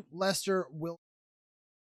think Leicester will.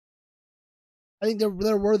 I think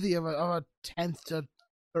they're worthy of a 10th to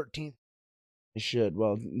 13th. They should.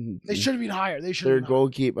 Well, they should have been higher. They should. Their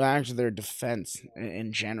goalkeeper, actually, their defense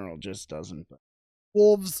in general just doesn't. But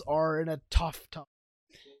Wolves are in a tough time.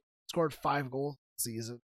 Scored 5 goals this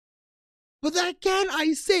season. But again,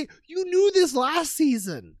 I say, you knew this last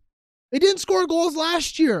season. They didn't score goals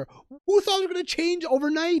last year. Who thought it was going to change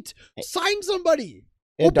overnight? Sign somebody.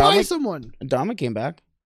 Or buy someone. Adama came back.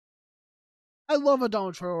 I love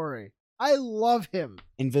Adama Traore. I love him.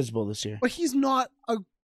 Invisible this year. But he's not a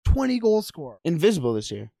 20-goal scorer. Invisible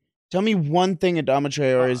this year. Tell me one thing Adama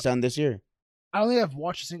Traore has done this year. I don't think I've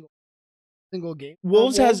watched a single game.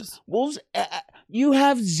 Wolves. You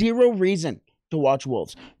have zero reason to watch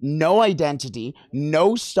Wolves. No identity,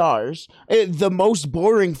 no stars, the most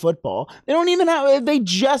boring football. They don't even have. They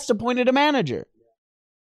just appointed a manager.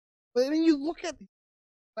 But I mean, you look at.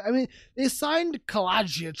 I mean, they signed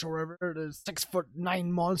Kalajic or whatever, the 6'9"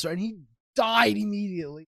 monster, and he died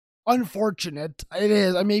immediately. Unfortunate, it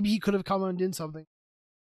is. Maybe he could have come and done something.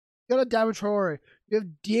 You got a David Traore. You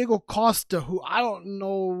have Diego Costa, who I don't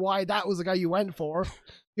know why that was the guy you went for.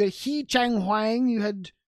 You had He Chang Huang, you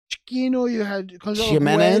had Chiquino, you had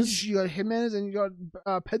Jimenez, you got Jimenez, and you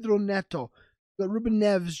got Pedro Neto. You got Ruben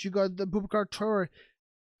Neves, you got the Boubacar Traore,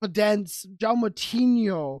 Cadence, Jaume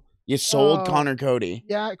Coutinho. You sold Connor Cody.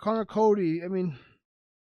 Yeah, Connor Cody. I mean,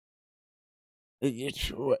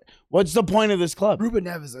 what's the point of this club? Ruben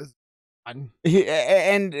Neves is fun.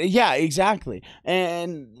 And yeah, exactly.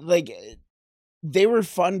 And like, they were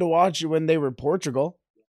fun to watch when they were Portugal.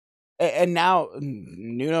 And now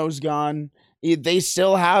Nuno's gone. They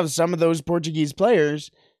still have some of those Portuguese players,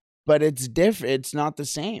 but it's different. It's not the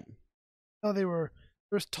same. No,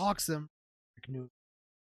 there's talks of them.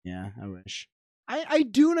 Yeah, I wish. I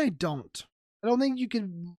do and I don't. I don't think you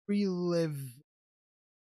could relive.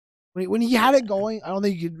 When he had it going, I don't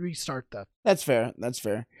think you could restart that. That's fair.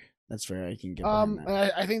 I can get behind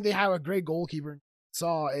that. I think they have a great goalkeeper.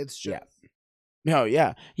 It's just. Yeah. No,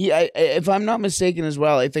 yeah. If I'm not mistaken as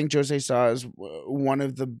well, I think Jose Sa is one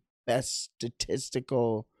of the best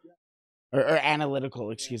statistical or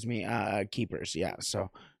analytical, keepers. Yeah. So,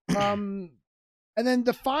 And then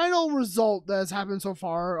the final result that has happened so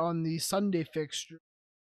far on the Sunday fixture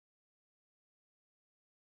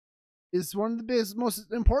is one of the biggest,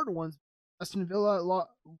 most important ones. Aston Villa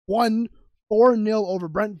won 4-0 over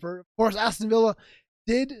Brentford. Of course, Aston Villa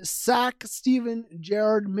did sack Steven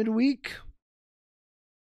Gerrard midweek.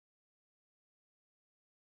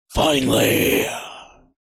 finally.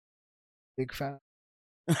 Big fan.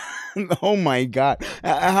 Oh my God!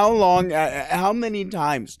 How many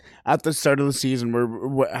times at the start of the season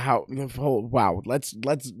wow? Let's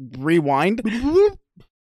rewind.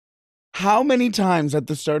 How many times at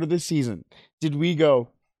the start of the season did we go,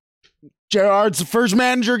 Gerrard's the first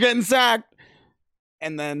manager getting sacked,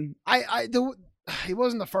 and then He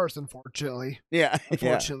wasn't the first, unfortunately. yeah.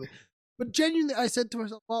 But genuinely, I said to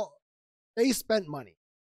myself, well, they spent money.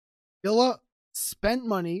 Villa spent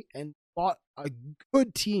money and bought a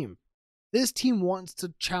good team. This team wants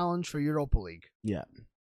to challenge for Europa League. Yeah.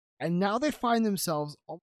 And now they find themselves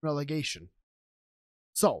on relegation.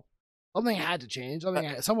 So, something had to change.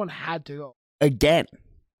 Someone had to go. Again.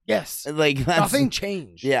 Yes. Like nothing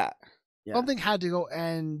changed. Yeah. Something had to go,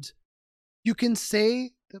 and you can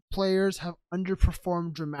say the players have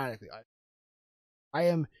underperformed dramatically. I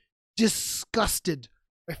am disgusted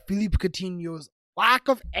by Philippe Coutinho's lack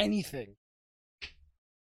of anything.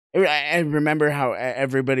 I remember how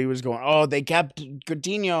everybody was going, oh, they kept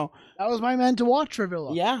Coutinho. That was my man to watch for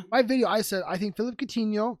Villa. Yeah. My video, I said, I think Philippe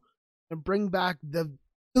Coutinho can bring back the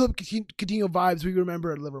Philippe Coutinho vibes we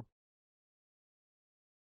remember at Liverpool.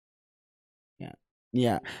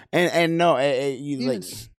 Yeah. And no,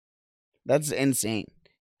 that's insane.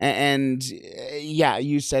 And yeah,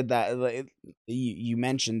 you said that, you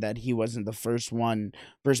mentioned that he wasn't the first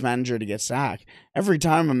manager to get sacked. Every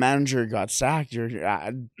time a manager got sacked,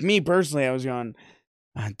 me personally, I was going,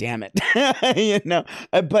 damn it.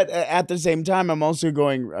 But at the same time, I'm also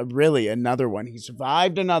going, really, another one. He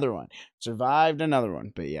survived another one.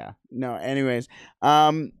 But yeah, no, anyways.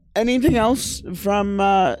 Anything else from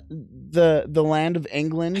the land of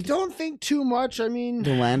England? I don't think too much. I mean,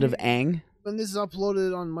 the land of Ang. When this is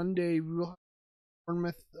uploaded on Monday, we will have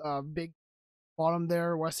Bournemouth, big bottom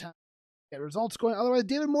there. West Ham get results going. Otherwise,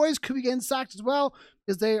 David Moyes could be getting sacked as well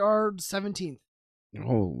because they are 17th.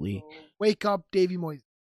 Holy! So, wake up, Davy Moyes.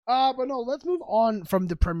 But no, let's move on from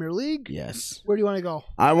the Premier League. Yes. Where do you want to go?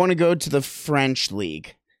 I want to go to the French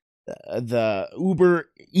league, the Uber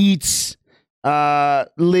Eats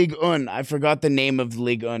Ligue 1. I forgot the name of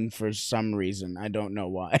Ligue 1 for some reason. I don't know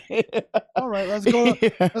why. All right, let's go.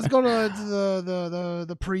 Let's go to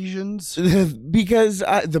the Parisians. Because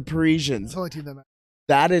the Parisians.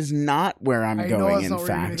 That is not where I'm going. In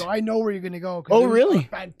fact, I know where you're going to go. Oh, really?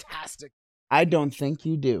 Fantastic. I don't think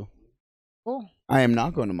you do. Oh. I am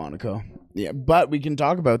not going to Monaco. Yeah, but we can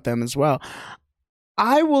talk about them as well.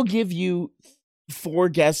 I will give you 4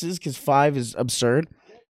 guesses because 5 is absurd.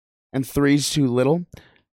 And 3 is too little.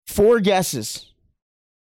 4 guesses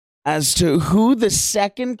as to who the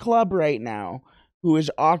second club right now who is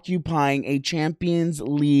occupying a Champions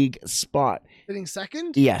League spot. Sitting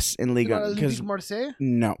second? Yes, in Ligue 1. Because Marseille?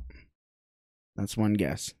 No. That's one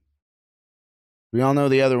guess. We all know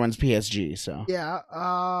the other one's PSG, so. Yeah,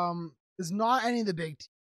 it's not any of the big teams.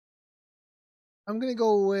 I'm going to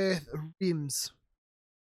go with Reims.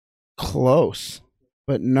 Close,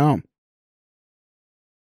 but no.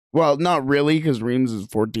 Well, not really, because Reims is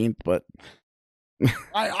 14th, but...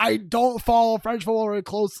 I don't follow French football very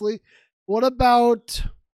closely. What about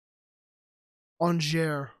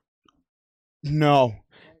Angers? No.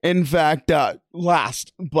 In fact,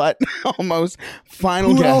 last, but almost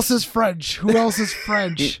final guess. Who else is French?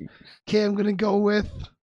 Okay, I'm going to go with...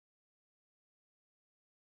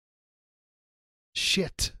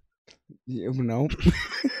 Shit. No.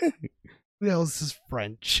 Who else is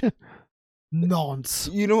French? Nantes.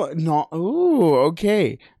 You know what? No. Ooh,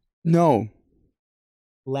 okay. No.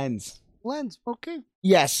 Lens. Okay.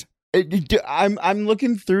 Yes. I'm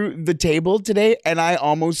looking through the table today, and I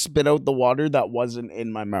almost spit out the water that wasn't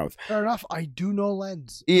in my mouth. Fair enough. I do know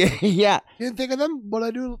Lens. Yeah. Didn't think of them, but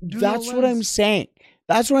I do That's know what I'm saying.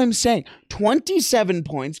 27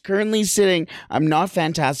 points, currently sitting, I'm not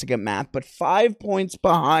fantastic at math, but 5 points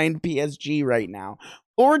behind PSG right now.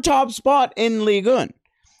 Or top spot in Ligue 1.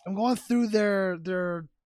 I'm going through their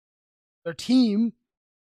team.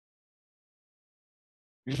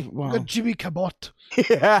 Wow. Got Jimmy Cabot. Do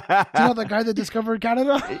you know the guy that discovered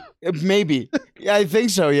Canada? Maybe. Yeah, I think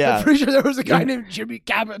so, yeah. I'm pretty sure there was a guy named Jimmy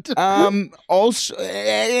Cabot. Also,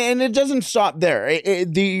 and it doesn't stop there.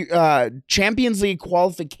 The Champions League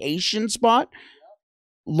qualification spot,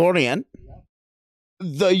 Lorient.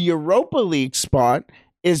 The Europa League spot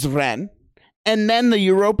is Rennes. And then the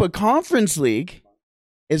Europa Conference League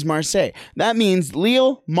is Marseille. That means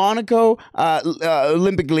Lille, Monaco,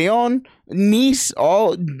 Olympique Lyon, Nice,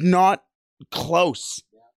 all not close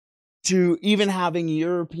to even having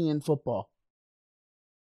European football.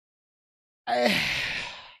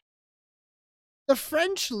 The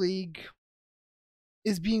French league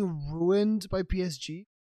is being ruined by PSG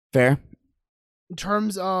Fair. in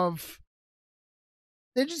terms of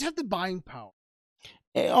they just have the buying power.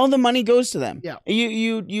 All the money goes to them. Yeah.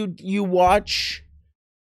 You watch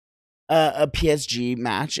a PSG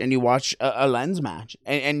match and you watch a Lens match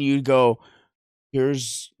and you go,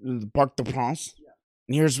 here's the Parc de France.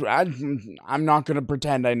 And here's I'm not gonna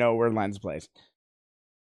pretend I know where Lens plays.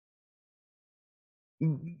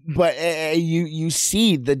 But you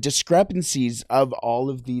see the discrepancies of all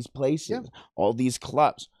of these places, all these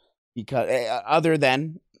clubs, because other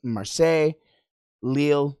than Marseille,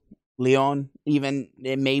 Lille, Lyon, even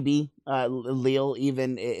it may be Lille,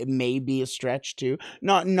 even it may be a stretch too.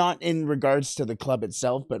 Not in regards to the club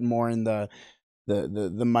itself, but more in the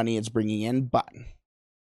money it's bringing in. But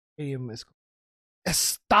Stadium is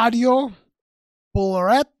Estadio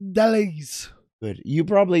Bollard d'Alès. Good. You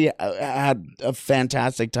probably had a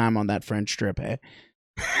fantastic time on that French trip, eh?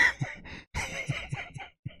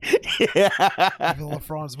 Yeah.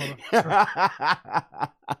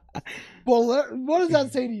 What does that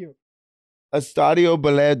say to you? Estadio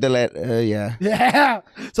Bollard d'Alès. Yeah. Yeah.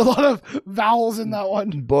 It's a lot of vowels in that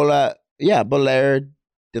one. Bollard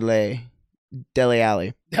d'Alès. Dele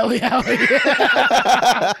Alli. Dele Alli.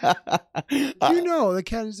 You know the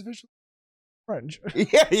Canada's official French.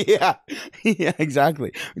 Yeah,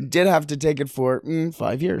 exactly. Did have to take it for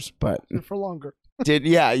 5 years, but for longer.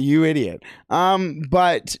 You idiot.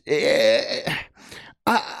 But I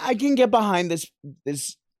can get behind this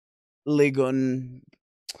Ligue 1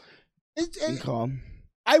 call.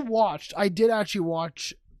 I did actually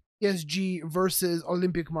watch PSG versus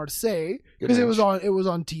Olympique Marseille because it was on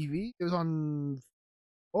TV. It was on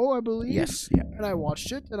I believe. Yes, yeah. And I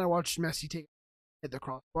watched it, and I watched Messi hit the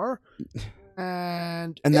crossbar.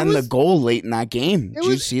 And then the goal late in that game. Did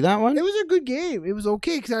you see that one? It was a good game. It was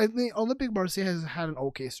okay because I think Olympique Marseille has had an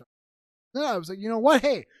okay start. Then I was like, you know what?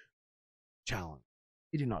 Hey, challenge.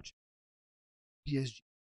 He did not challenge PSG.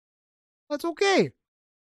 That's okay.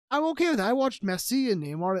 I'm okay with that. I watched Messi and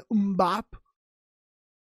Neymar and Mbappe.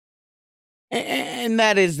 And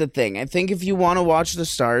that is the thing. I think if you want to watch the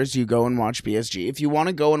stars, you go and watch PSG. If you want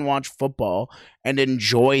to go and watch football and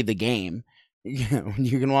enjoy the game,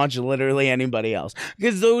 you can watch literally anybody else.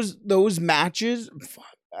 Because those matches,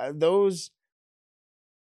 those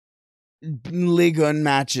Ligue 1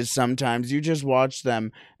 matches, sometimes you just watch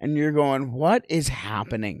them and you're going, what is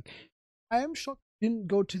happening? I am shocked you didn't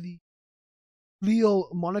go to the Lille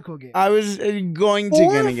Monaco game. I was going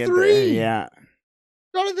to get there. Yeah.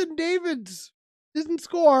 Jonathan Davids didn't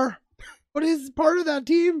score, but he's part of that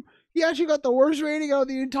team. He actually got the worst rating out of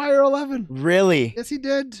the entire 11. Really? Yes, he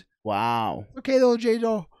did. Wow. Okay, though,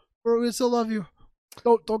 J-Do. We still love you.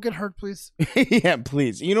 Don't get hurt, please. Yeah,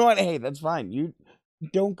 please. You know what? Hey, that's fine. You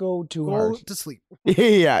don't go too hard. Go to sleep.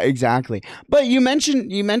 Yeah, exactly. But you mentioned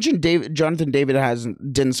Jonathan David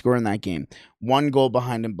didn't score in that game. 1 goal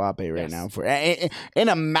behind Mbappe right now for in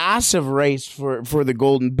a massive race for the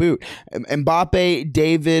Golden Boot. Mbappe,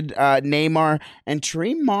 David, Neymar, and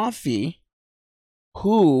Tareem Moffi,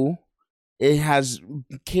 who it has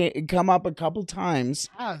come up a couple times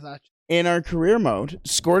in our career mode,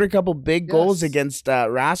 scored a couple big goals against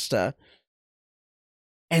Rasta.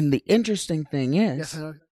 And the interesting thing is,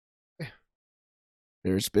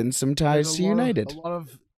 there's been some ties to United. A lot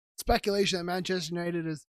of speculation that Manchester United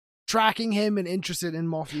is tracking him and interested in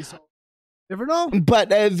Moffi. So, never know.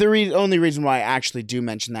 But the only reason why I actually do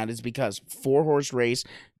mention that is because 4-horse race,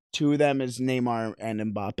 2 of them is Neymar and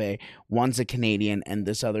Mbappe. One's a Canadian, and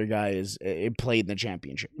this other guy played in the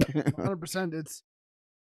championship. 100%.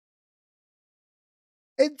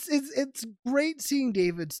 It's great seeing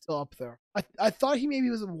David still up there. I thought he maybe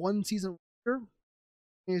was a 1 season wonder.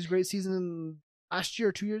 He was a great season last year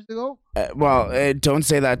or 2 years ago. Don't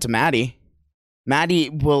say that to Maddie. Maddie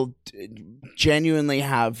will genuinely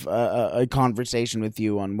have a conversation with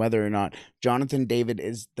you on whether or not Jonathan David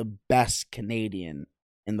is the best Canadian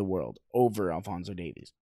in the world over Alphonso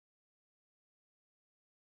Davies.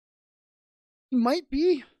 He might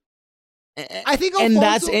be. I think Alphonso, and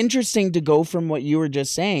that's interesting to go from what you were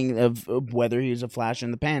just saying of whether he's a flash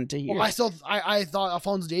in the pan to here. Well, I thought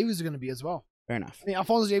Alphonso Davies was going to be as well. Fair enough. I mean,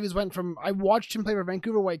 Alphonso Davies went from, I watched him play for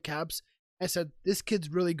Vancouver Whitecaps. I said, this kid's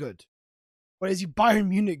really good. But is he Bayern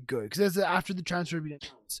Munich good? Because after the transfer being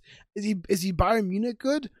announced, is he Bayern Munich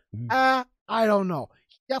good? I don't know.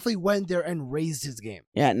 He definitely went there and raised his game.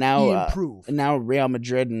 Yeah, now he improved. Now Real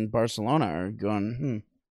Madrid and Barcelona are going.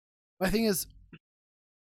 My thing is,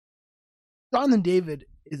 Jonathan David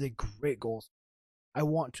is a great goal. I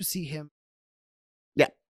want to see him. Yeah.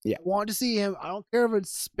 I want to see him. I don't care if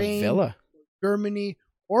it's Spain, Villa, Germany,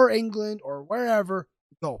 or England, or wherever.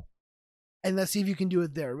 Go. And let's see if you can do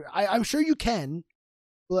it there. I'm sure you can,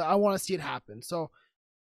 but I want to see it happen. So,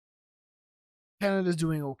 Canada's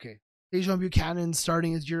doing okay. Dejan Buchanan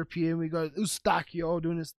starting as European. We got Eustachio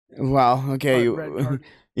doing his. Well, okay. red card.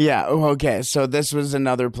 Yeah, okay. So this was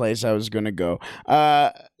another place I was going to go.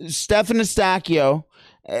 Stefan Eustachio,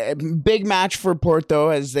 big match for Porto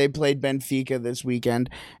as they played Benfica this weekend.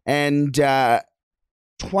 And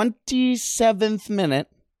 27th minute.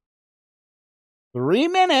 3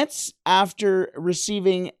 minutes after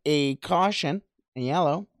receiving a caution, a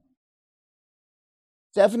yellow,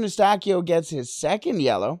 Stefan Eustachio gets his second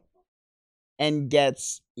yellow and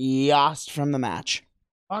gets yossed from the match.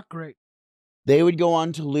 Not great. They would go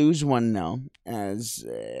on to lose 1-0 as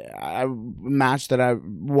a match that I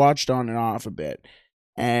watched on and off a bit.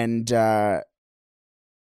 And the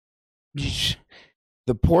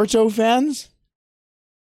Porto fans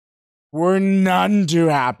were none too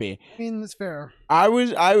happy. I mean, that's fair.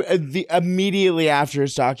 Immediately after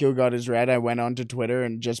Eustachio got his red, I went onto Twitter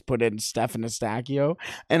and just put in Stefan Eustachio,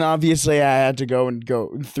 and obviously I had to go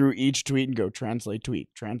through each tweet and go translate tweet,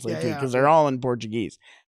 because they're all in Portuguese.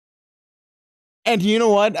 And you know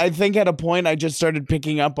what? I think at a point I just started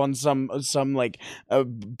picking up on some like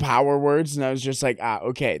power words, and I was just like,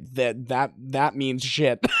 okay, that means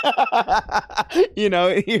shit. You know,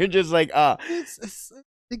 you're just like,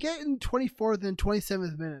 They get in 24th and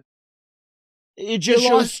 27th minute. It just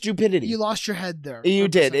shows stupidity. You lost your head there. 100%. You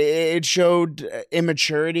did. It showed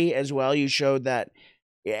immaturity as well. You showed that.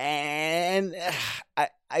 And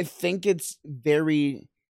I think it's very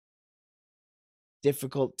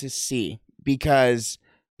difficult to see because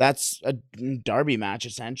that's a derby match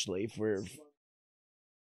essentially for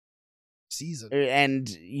season. And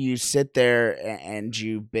you sit there and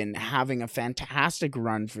you've been having a fantastic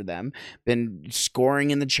run for them, been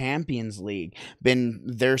scoring in the Champions League, been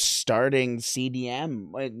their starting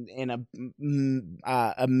CDM in a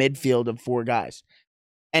midfield of 4 guys.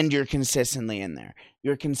 And you're consistently in there.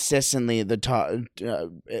 You're consistently the top in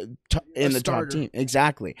the top team.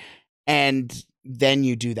 Exactly. And then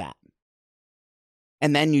you do that.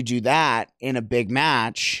 And then you do that in a big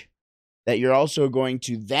match that you're also going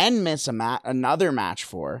to then miss another match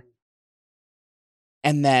for.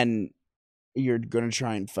 And then you're going to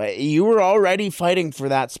try and fight. You were already fighting for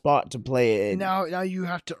that spot to play it. Now you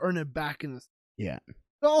have to earn it back in this. Yeah.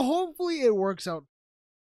 So hopefully it works out.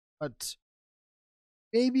 But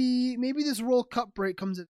maybe this World Cup break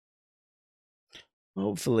comes in.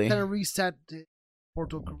 Hopefully. Kind of reset the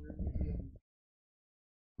Porto career.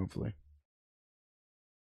 Hopefully.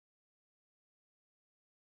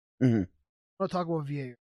 I want to talk about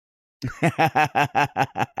VAR.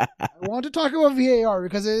 I want to talk about VAR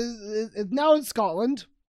because it's now in Scotland.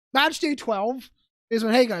 Match day 12 is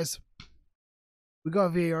when, hey guys, we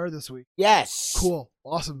got VAR this week. Yes. Cool.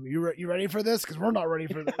 Awesome. You ready for this? Because we're not ready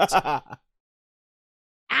for this.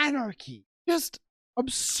 Anarchy. Just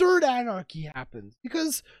absurd anarchy happens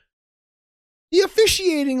because the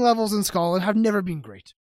officiating levels in Scotland have never been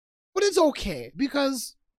great. But it's okay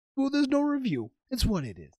because, well, there's no review. It's what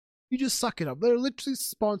it is. You just suck it up. They're literally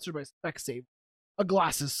sponsored by Specsavers, a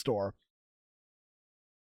glasses store.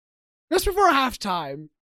 Just before halftime,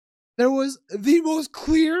 there was the most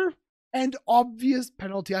clear and obvious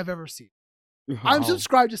penalty I've ever seen. Wow. I'm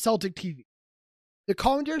subscribed to Celtic TV. The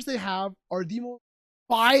commentators they have are the most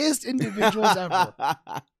biased individuals ever.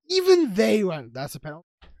 Even they went, that's a penalty.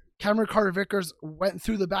 Cameron Carter-Vickers went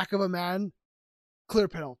through the back of a man. Clear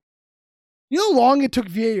penalty. You know how long it took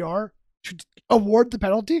VAR to award the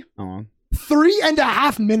penalty? How long?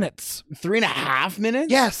 3.5 minutes. 3.5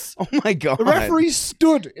 minutes? Yes. Oh my God. The referee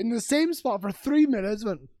stood in the same spot for 3 minutes.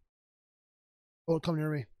 Went, don't come near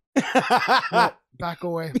me. No, back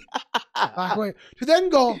away. Back away. To then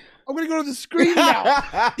go, I'm going to go to the screen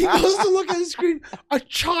now. He goes to look at the screen. A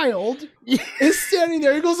child is standing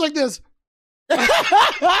there. He goes like this.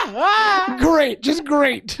 Great. Just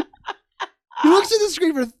great. He looks at the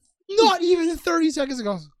screen for not even 30 seconds and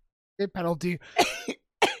goes, okay, penalty.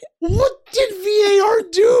 What did VAR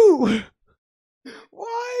do?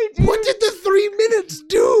 Why? What did the 3 minutes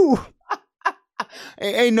do?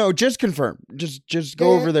 Hey, no, just confirm. Just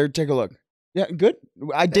go over there, take a look. Yeah, good.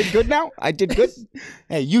 I did good now. I did good.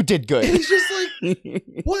 Hey, you did good. It's just like,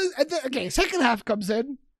 what is, okay, second half comes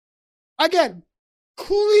in. Again,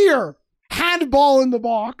 clear handball in the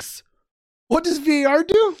box. What does VAR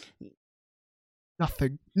do?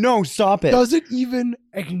 Nothing. No, stop it. Doesn't even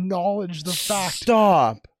acknowledge the fact.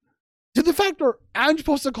 Stop. To the fact where Ange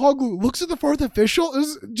Postecoglou looks at the fourth official,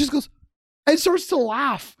 just goes, and starts to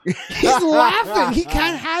laugh. He's laughing. He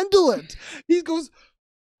can't handle it. He goes,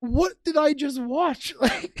 what did I just watch?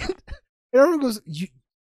 Like, and everyone goes,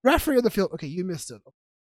 referee on the field. Okay, you missed it.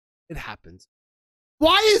 It happens.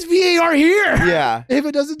 Why is VAR here? Yeah. If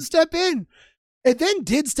it doesn't step in. It then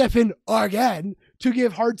did step in again to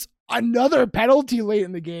give Hearts another penalty late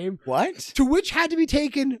in the game. What? To which had to be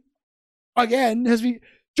taken again.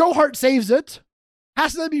 Joe Hart saves it.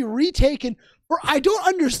 Has to then be retaken. I don't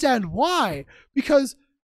understand why. Because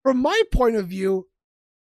from my point of view,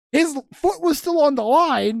 his foot was still on the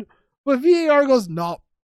line, but VAR goes, no,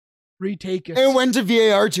 retake it. It went to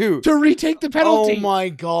VAR too. To retake the penalty. Oh my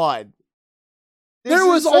God. There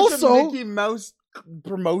was also a Mickey Mouse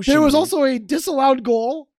promotion. There was also a disallowed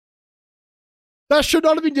goal. That should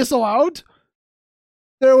not have been disallowed.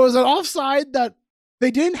 There was an offside that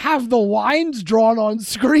they didn't have the lines drawn on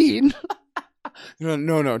screen.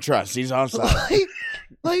 No, trust. He's offside.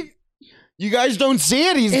 like you guys don't see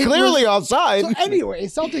it. He's clearly offside. So anyway,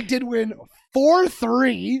 Celtic did win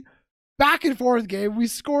 4-3. Back and forth game. We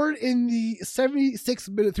scored in the 76th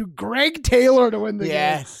minute through Greg Taylor to win the game.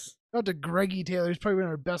 Yes. Shout out to Greggy Taylor. He's probably been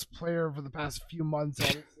our best player for the past few months.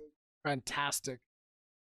 Honestly. Fantastic.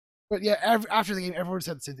 But yeah, after the game, everyone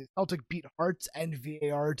said the same thing. Celtic beat Hearts and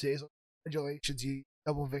VAR today. So congratulations, you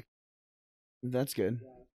double victory. That's good.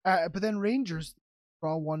 But then Rangers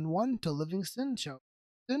draw 1-1 to Livingston.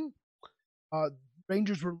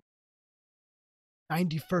 Rangers were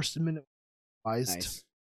 91st minute. Nice.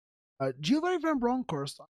 Giovanni Van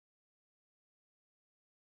Bronckhorst.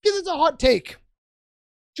 Because it's a hot take.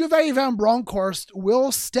 Giovanni Van Bronckhorst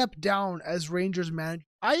will step down as Rangers manager.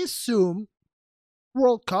 I assume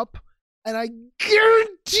World Cup, and I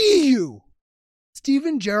guarantee you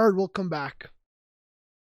Steven Gerrard will come back.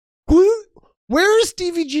 Where is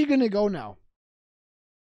Stevie G going to go now?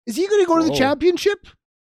 Is he going to go to the championship?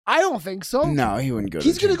 I don't think so. No, he wouldn't go to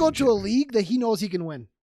He's going to go to a league that he knows he can win.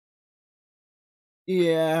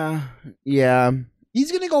 Yeah.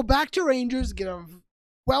 He's going to go back to Rangers, get a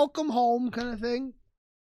welcome home kind of thing.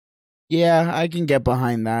 Yeah, I can get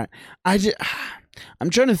behind that. I'm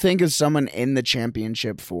trying to think of someone in the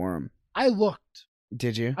championship for him. I looked.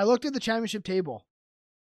 Did you? I looked at the championship table.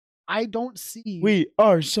 I don't see. We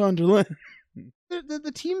are Sunderland.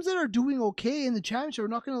 The teams that are doing okay in the championship are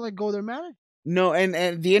not going to let go of their manager. No,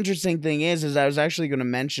 and the interesting thing is I was actually going to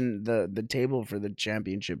mention the table for the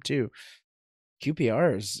championship too.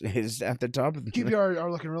 QPR is at the top of the QPR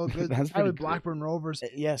are looking real good. That's I would cool. Blackburn Rovers.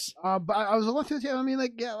 Yes. But I was looking through the table. I mean,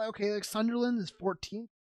 like Sunderland is 14th.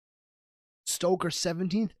 Stoke are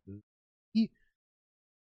 17th.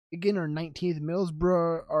 Again, are 19th.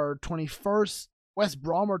 Middlesbrough are 21st. West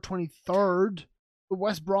Brom are 23rd. But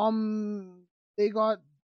West Brom, we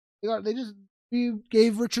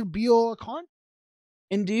gave Richard Beale a contract.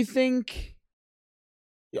 And do you think,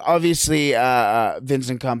 obviously,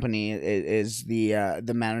 Vincent Kompany is the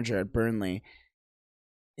manager at Burnley,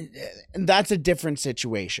 and that's a different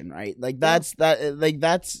situation, right? Like that's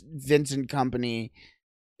Vincent Kompany,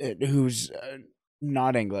 who's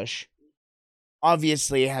not English,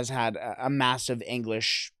 obviously has had a massive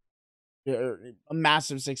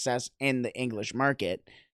success in the English market.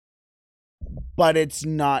 But it's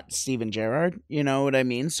not Steven Gerrard, you know what I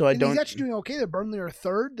mean? So He's actually doing okay. The Burnley are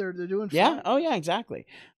third. They're doing fine. Yeah. Oh yeah, exactly.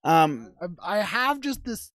 I have just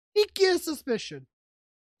this sneakiest suspicion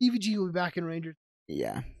Stevie G will be back in Rangers.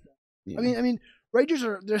 Yeah. I mean, Rangers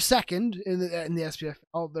they're second in the SPF.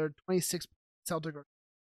 Oh, they're 26. Celtic are,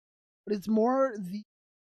 but it's more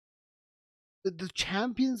the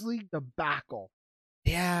Champions League debacle.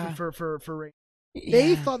 Yeah. For Rangers,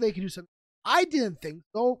 they thought they could do something. I didn't think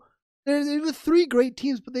so. They were three great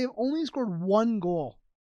teams, but they've only scored one goal.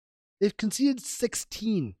 They've conceded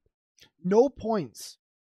 16. No points.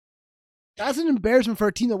 That's an embarrassment for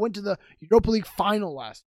a team that went to the Europa League final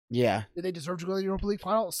last. Yeah. Did they deserve to go to the Europa League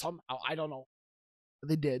final? Somehow. I don't know. But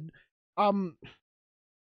they did. I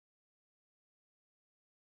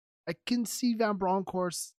can see Van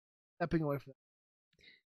Bronckhorst stepping away from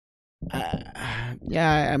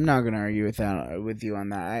Yeah, I'm not gonna argue with you on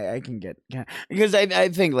that. I can get because I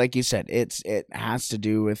think, like you said, it has to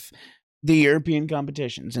do with the European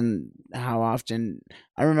competitions and how often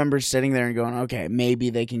I remember sitting there and going, okay, maybe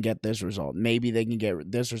they can get this result. Maybe they can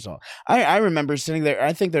get this result. I remember sitting there.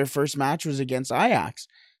 I think their first match was against Ajax.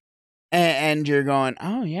 And you're going,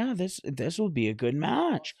 oh, yeah, this will be a good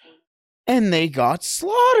match. And they got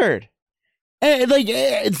slaughtered. And,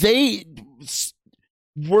 they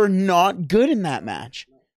were not good in that match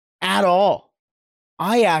at all.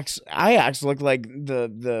 Ajax looked like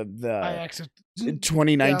the Ajax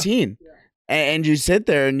 2019. Yeah. And you sit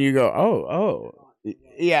there and you go, oh.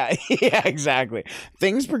 Yeah, yeah, exactly.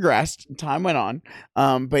 Things progressed. Time went on.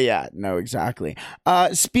 But yeah, no, exactly.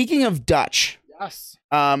 Speaking of Dutch. Yes.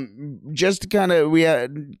 Just kind of,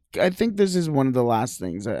 I think this is one of the last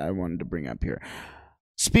things I wanted to bring up here.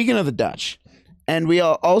 Speaking of the Dutch, and we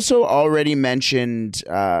also already mentioned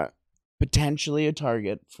potentially a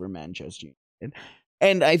target for Manchester United.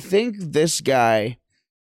 And I think this guy,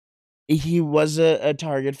 he was a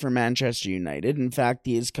target for Manchester United. In fact,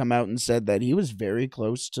 he has come out and said that he was very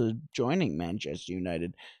close to joining Manchester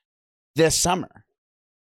United this summer.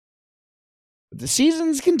 But the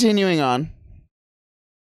season's continuing on.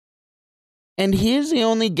 And he is the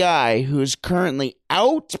only guy who is currently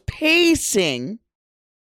outpacing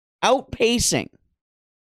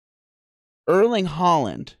Erling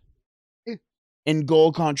Haaland in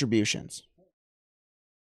goal contributions.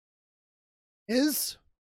 Is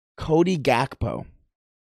Cody Gakpo.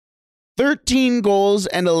 13 goals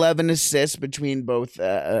and 11 assists between both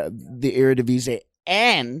the Eredivisie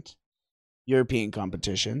and European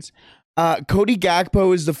competitions. Cody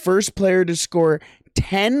Gakpo is the first player to score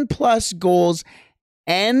 10 plus goals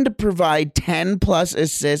and provide 10 plus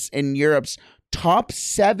assists in Europe's top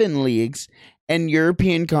 7 leagues and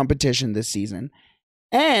European competition this season.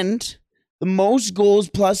 And the most goals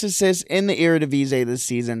plus assists in the Eredivisie this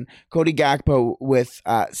season, Cody Gakpo with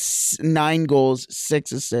 9 goals,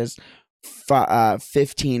 6 assists,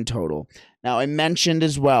 15 total. Now, I mentioned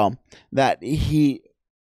as well that he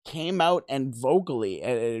came out and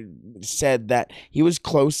vocally said that he was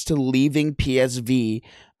close to leaving PSV,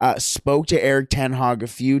 spoke to Erik ten Hag a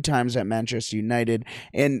few times at Manchester United,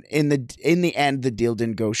 and in the end, the deal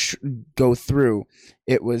didn't go through.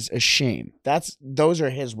 It was a shame. Those are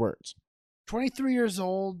his words. 23 years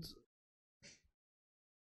old.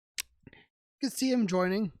 You could see him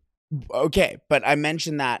joining. Okay, but I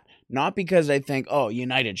mentioned that not because I think,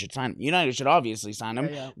 United should sign him. United should obviously sign him.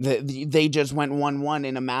 Yeah. They just went 1-1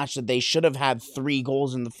 in a match that they should have had 3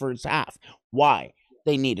 goals in the first half. Why?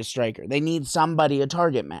 They need a striker. They need a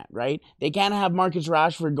target man, right? They can't have Marcus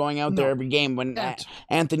Rashford going out there every game when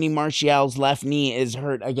Anthony Martial's left knee is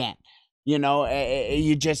hurt again. You know,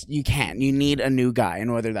 you can't. You need a new guy,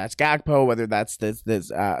 and whether that's Gakpo, whether that's the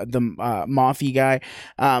Mafi guy,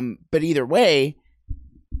 but either way,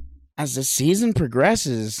 as the season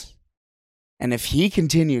progresses, and if he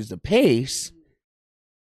continues the pace,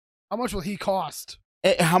 how much will he cost?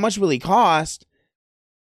 How much will he cost?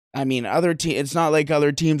 I mean, it's not like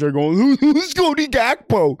other teams are going, who's Cody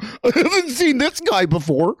Gakpo? I haven't seen this guy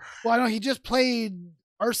before. Well, I know he just played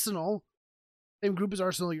Arsenal, same group as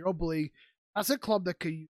Arsenal, Europa League. That's a club that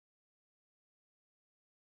could.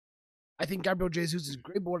 I think Gabriel Jesus is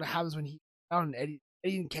great, but what happens when he's down and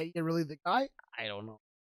Eddie Nketiah are really the guy? I don't know.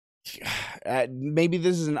 Maybe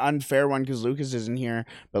this is an unfair one because Lucas isn't here,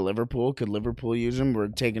 but could Liverpool use him? We're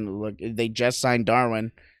taking a look. They just signed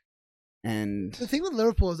Darwin, and the thing with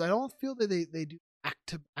Liverpool is I don't feel that they do back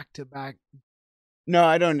to back. No,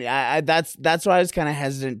 I don't. That's why I was kind of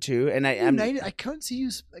hesitant too. And I couldn't see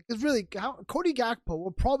you because really, Cody Gakpo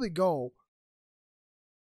will probably go.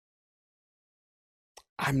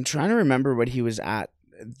 I'm trying to remember what he was at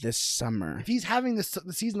this summer. If he's having the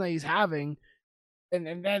season that he's having. And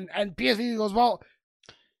PSV goes, well,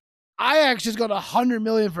 Ajax just got 100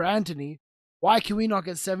 million for Anthony. Why can we not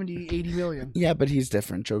get 70, 80 million? Yeah, but he's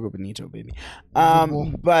different. Jogo Bonito, baby.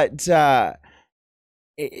 The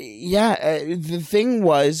thing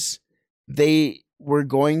was they were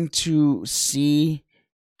going to see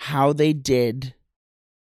how they did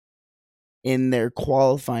in their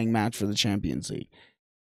qualifying match for the Champions League.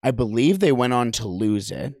 I believe they went on to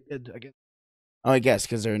lose it. I guess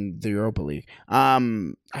because they're in the Europa League. I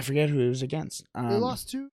forget who it was against. They lost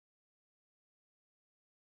to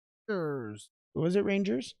Rangers. Was it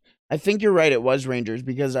Rangers? I think you're right. It was Rangers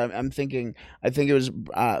because I'm thinking. I think it was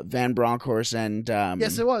Van Bronckhorst and.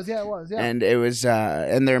 Yes, it was. Yeah, it was. Yeah. And it was.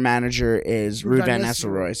 And their manager is Ruud van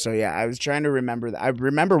Nistelrooy. So yeah, I was trying to remember that. I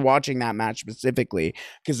remember watching that match specifically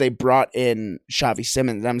because they brought in Xavi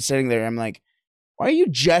Simons. I'm sitting there. I'm like, why are you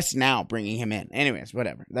just now bringing him in? Anyways,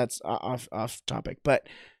 whatever. That's off topic. But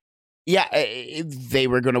yeah, they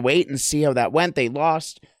were going to wait and see how that went. They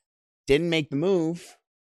lost. didn't make the move.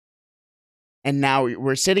 And now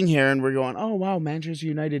we're sitting here and we're going, oh, wow, Manchester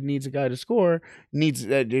United needs a guy to score.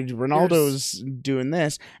 Ronaldo's doing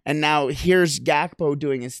this. And now here's Gakpo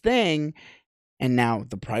doing his thing. And now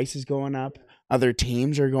the price is going up. Other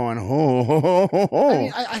teams are going, I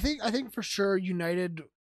mean, I think for sure United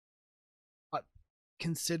was not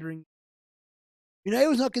considering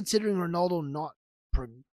Ronaldo not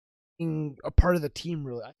being a part of the team,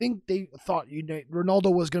 really. I think they thought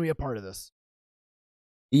Ronaldo was going to be a part of this.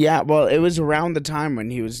 Yeah, well, it was around the time when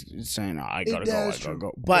he was saying, oh, I gotta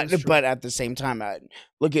go. But at the same time,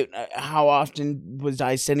 look at how often was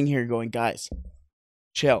I sitting here going, guys,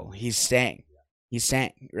 chill. He's staying.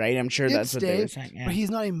 Right? I'm sure that's what they were saying. Yeah. But he's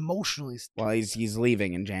not emotionally staying. Well, he's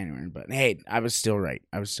leaving in January. But hey, I was still right.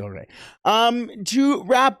 To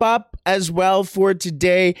wrap up as well for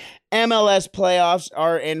today, MLS playoffs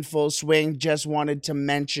are in full swing. Just wanted to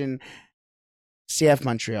mention CF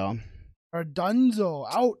Montreal. Dunzo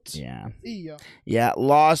out. Yeah. See ya. Yeah,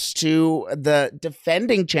 lost to the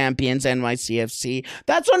defending champions, NYCFC.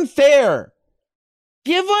 That's unfair.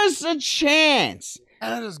 Give us a chance.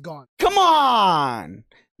 Canada's gone. Come on.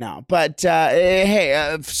 No, but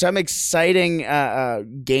hey, some exciting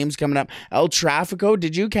games coming up. El Tráfico.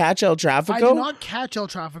 Did you catch El Tráfico? I did not catch El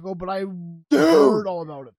Tráfico, but I heard all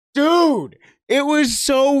about it. Dude, it was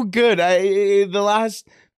so good. The last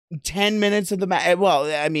 10 minutes of the match.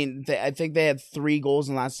 Well, I mean, I think they had 3 goals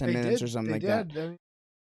in the last 10 minutes or something like that. It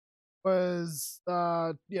was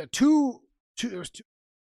 2. There was 2.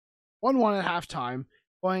 1-1 at halftime,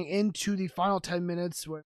 going into the final 10 minutes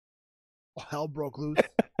where hell broke loose.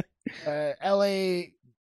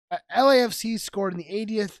 LAFC scored in the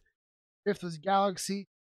 80th. 5th was Galaxy.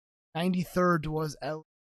 93rd was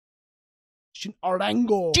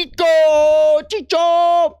Arango.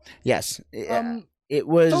 Chicho. Yes. It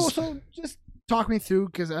was. So just talk me through,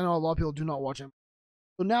 because I know a lot of people do not watch him.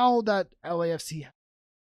 So now that LA Galaxy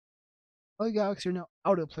are now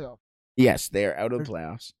out of the playoff. Yes, they are out of the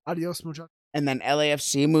playoffs. Adios, muchachos. And then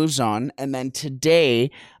LAFC moves on. And then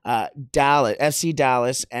today, FC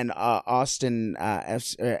Dallas and Austin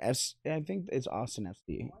FC. I think it's Austin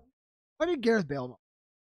FC. Why did Gareth Bale?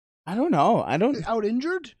 I don't know. Out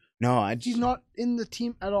injured? No, he's not in the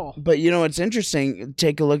team at all. But you know what's interesting?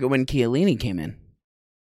 Take a look at when Chiellini came in.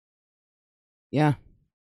 Yeah.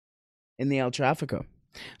 In the El Tráfico.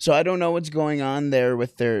 So I don't know what's going on there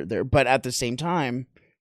with their but at the same time,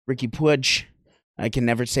 Ricky Puig, I can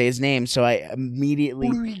never say his name, so I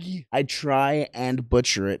immediately I try and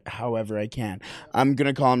butcher it however I can. I'm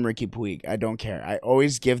gonna call him Ricky Puig. I don't care. I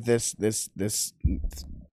always give this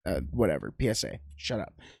whatever PSA. Shut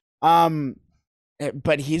up.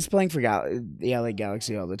 But he's playing for the LA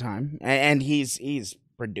Galaxy all the time, and he's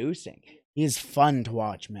producing. He's fun to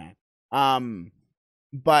watch, man.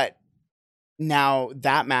 But now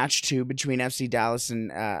that match too between FC Dallas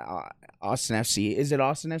and Austin FC. Is it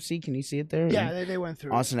Austin FC? Can you see it there? Yeah, they went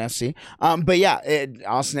through Austin FC. But yeah,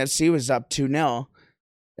 Austin FC was up 2-0.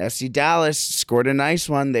 FC Dallas scored a nice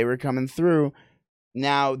one. They were coming through.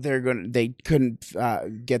 Now they couldn't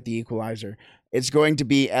get the equalizer. It's going to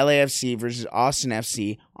be LAFC versus Austin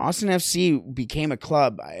FC. Austin FC became a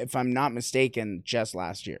club, if I'm not mistaken, just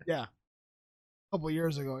last year. Yeah, a couple of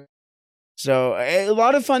years ago. So a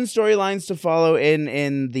lot of fun storylines to follow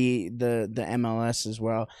in the MLS as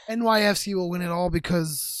well. NYFC will win it all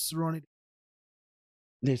because Ronnie.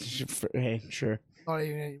 Hey, sure. Not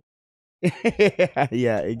even.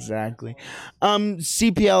 Yeah, exactly.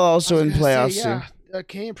 CPL also in playoffs soon.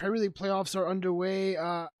 Canadian Premier League playoffs are underway.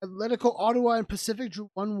 Atletico Ottawa and Pacific drew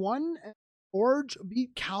 1-1, and Forge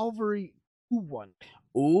beat Calvary 2-1.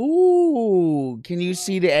 Ooh, can you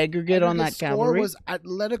see the aggregate on that Calvary? Score was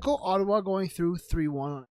Atletico Ottawa going through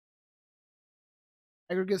 3-1.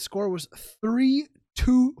 Aggregate score was 3-2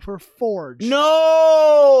 for Forge.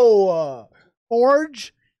 No!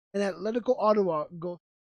 Forge and Atletico Ottawa go.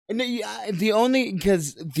 And the only,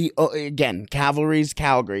 because again, Cavalry's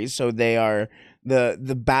Calgary, so they are the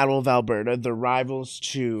Battle of Alberta, the rivals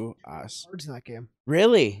to us. Forge in that game.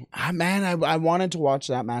 Really? Man, I wanted to watch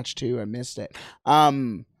that match too. I missed it.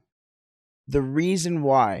 The reason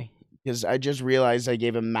why, because I just realized I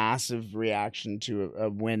gave a massive reaction to a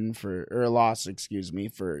loss,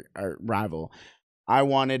 for our rival. I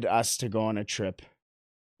wanted us to go on a trip.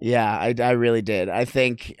 Yeah, I really did. I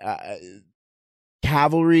think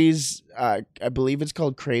Cavalry's, I believe it's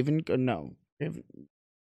called Craven. No, Craven,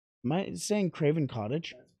 am I saying Craven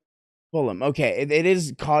Cottage? Fulham. Okay, it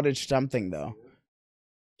is Cottage something though.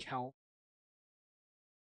 Because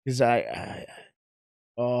they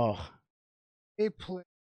play.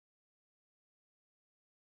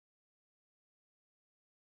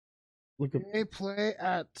 Look up. They play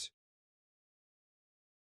at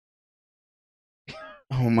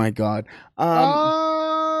Oh my God.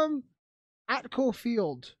 Atco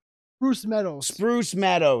Field, Spruce Meadows. Spruce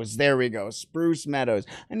Meadows. There we go. Spruce Meadows.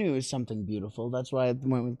 I knew it was something beautiful. That's why I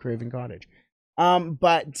went with Craven Cottage.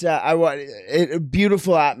 But I want a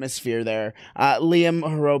beautiful atmosphere there. Liam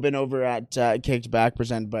Harobin over at Kicked Back,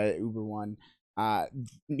 presented by Uber One.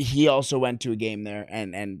 He also went to a game there,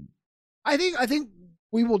 and I think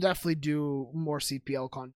we will definitely do more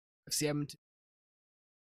CPL content FC Edmonton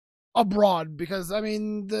abroad, because I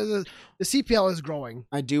mean the CPL is growing.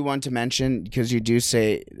 I do want to mention, because you do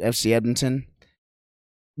say FC Edmonton.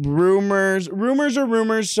 Rumors are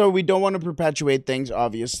rumors, so we don't want to perpetuate things,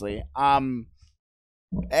 obviously. The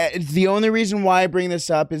only reason why I bring this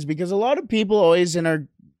up is because a lot of people always in our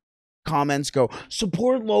comments go,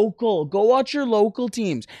 support local, go watch your local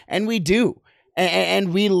teams. And we do.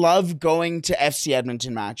 And we love going to FC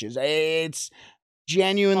Edmonton matches. It's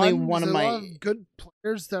genuinely one of my good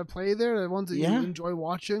players that play there, the ones that you enjoy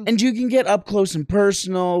watching. And you can get up close and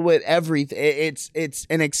personal with everything. It's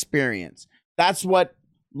an experience. That's what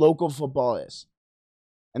local football is.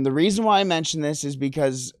 And the reason why I mention this is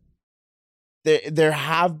because there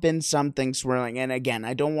have been some things swirling. And again,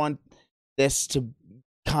 I don't want this to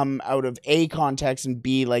come out of A, context, and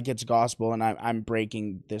B, like it's gospel and I'm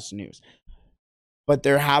breaking this news. But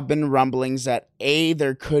there have been rumblings that A,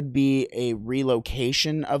 there could be a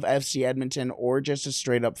relocation of FC Edmonton or just a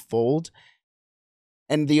straight up fold.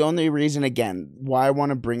 And the only reason, again, why I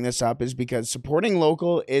want to bring this up is because supporting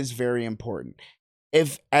local is very important.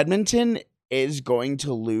 If Edmonton is going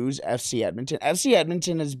to lose FC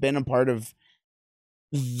Edmonton has been a part of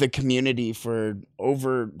the community for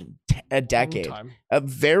over a decade, a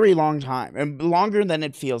very long time, and longer than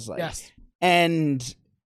it feels like. Yes. And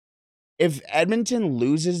if Edmonton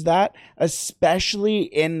loses that, especially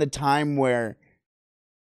in the time where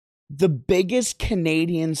the biggest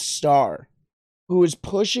Canadian star who is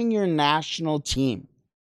pushing your national team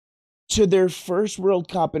to their first World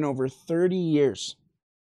Cup in over 30 years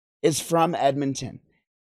is from Edmonton,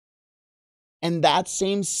 and that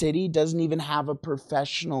same city doesn't even have a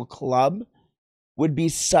professional club, would be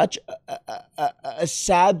such a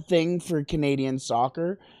sad thing for Canadian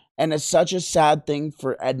soccer, and such a sad thing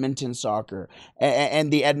for Edmonton soccer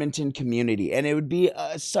and the Edmonton community. And it would be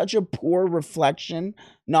such a poor reflection,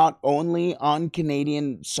 not only on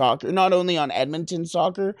Canadian soccer, not only on Edmonton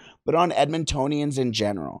soccer, but on Edmontonians in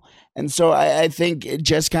general. And so I think,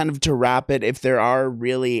 just kind of to wrap it, if there are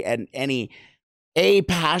really any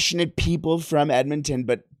passionate people from Edmonton,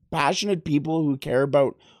 but passionate people who care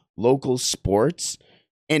about local sports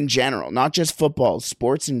in general, not just football,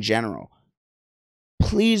 sports in general,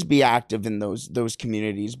 please be active in those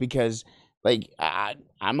communities, because like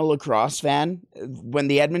I'm a lacrosse fan. When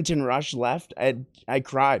the Edmonton Rush left, I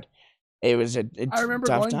cried. It was a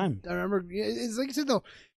tough time. I remember, it's like I said though,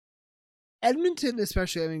 Edmonton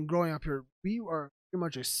especially, I mean, growing up here, we are pretty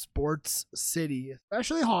much a sports city,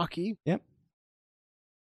 especially hockey. Yep.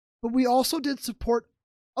 But we also did support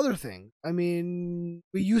other things. I mean,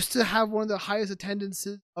 we used to have one of the highest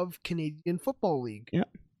attendances of Canadian Football League. Yeah.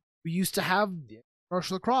 We used to have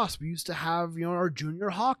commercial lacrosse. We used to have, our junior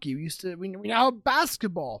hockey. We now have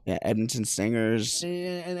basketball. Yeah, Edmonton Stingers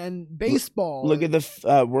and baseball. Look at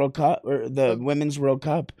the World Cup, or the Women's World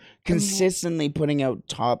Cup, consistently putting out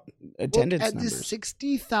top attendance numbers. Look at the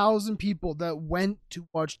 60,000 people that went to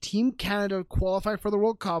watch Team Canada qualify for the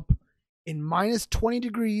World Cup in minus 20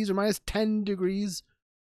 degrees or minus 10 degrees.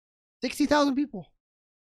 60,000 people.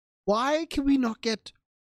 Why can we not get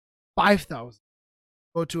 5,000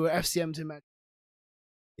 go to a FC Edmonton match?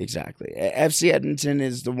 Exactly. FC Edmonton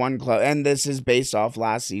is the one club, and this is based off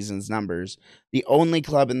last season's numbers, the only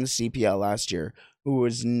club in the CPL last year who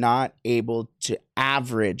was not able to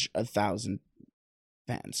average 1,000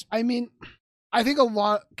 fans. I mean, I think a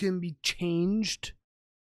lot can be changed.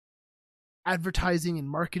 Advertising and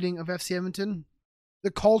marketing of FC Edmonton. The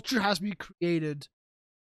culture has to be created.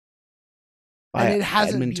 By and it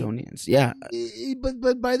hasn't Edmontonians. Yeah.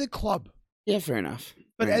 But by the club. Yeah, fair enough.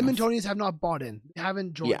 But Edmontonians have not bought in. They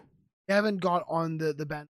haven't joined. Yeah. They haven't got on the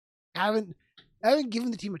band. They haven't given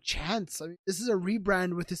the team a chance. I mean, this is a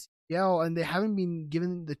rebrand with this CPL, and they haven't been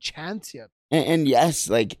given the chance yet. And yes,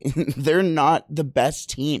 like, they're not the best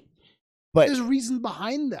team. But there's a reason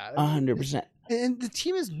behind that. 100%. And the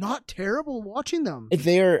team is not terrible watching them.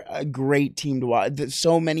 They're a great team to watch. There's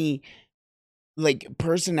so many like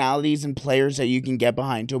personalities and players that you can get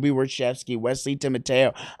behind. Toby Warshevsky, Wesley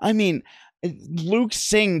Timoteo. I mean, Luke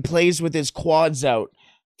Singh plays with his quads out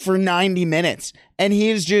for 90 minutes, and he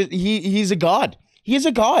is just he's a god. He is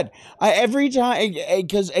a god. Every time,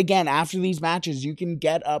 because again, after these matches, you can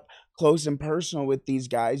get up close and personal with these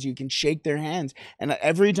guys. You can shake their hands. And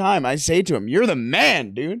every time I say to him, you're the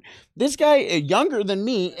man, dude. This guy is younger than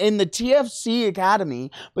me in the TFC Academy,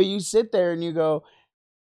 but you sit there and you go,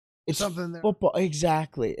 it's something there. Football.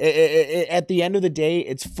 Exactly. At the end of the day,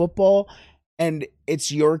 it's football and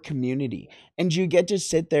it's your community. And you get to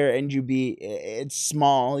sit there and it's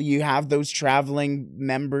small. You have those traveling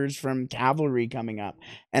members from Cavalry coming up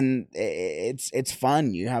and it's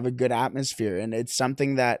fun. You have a good atmosphere and it's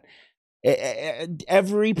something that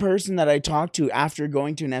every person that I talk to after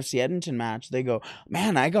going to an FC Edmonton match, they go,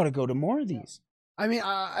 man, I got to go to more of these. I mean,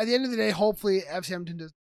 at the end of the day, hopefully FC Edmonton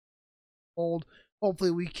does hold.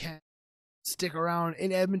 Hopefully we can stick around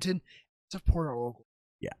in Edmonton, support our local.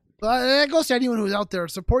 Yeah. But that goes to anyone who's out there.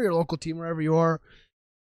 Support your local team wherever you are.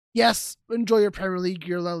 Yes, enjoy your Premier League,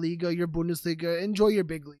 your La Liga, your Bundesliga. Enjoy your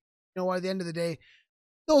big league. You know, at the end of the day,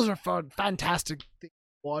 those are fun, fantastic things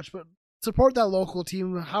to watch. But support that local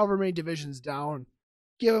team, however many divisions down.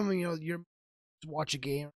 Give them, watch a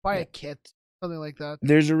game, buy a kit, something like that.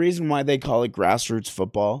 There's a reason why they call it grassroots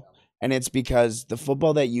football, and it's because the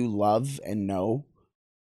football that you love and know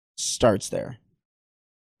starts there.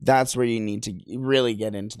 That's where you need to really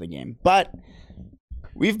get into the game. But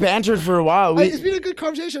we've bantered for a while. It's been a good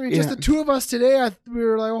conversation. I mean, just the two of us today, we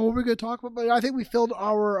were like, what are we going to talk about? But I think we filled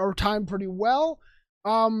our time pretty well.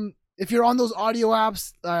 If you're on those audio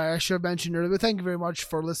apps, I should have mentioned earlier, but thank you very much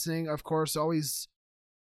for listening. Of course, always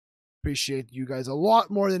appreciate you guys a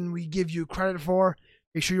lot more than we give you credit for.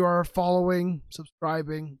 Make sure you are following,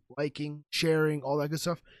 subscribing, liking, sharing, all that good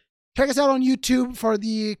stuff. Check us out on YouTube for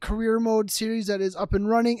the Career Mode series that is up and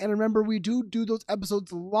running. And remember, we do those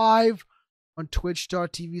episodes live on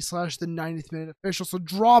twitch.tv/the90th Minute Official. So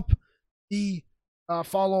drop the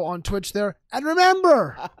follow on Twitch there. And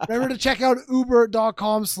remember to check out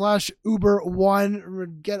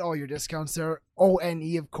uber.com/Uber1. Get all your discounts there.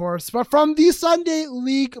 ONE, of course. But from the Sunday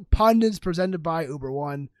League Pundits presented by Uber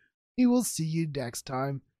One, we will see you next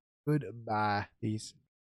time. Goodbye. Peace.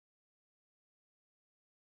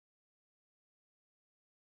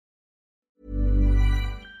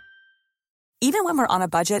 Even when we're on a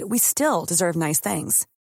budget, we still deserve nice things.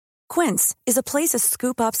 Quince is a place to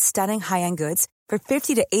scoop up stunning high-end goods for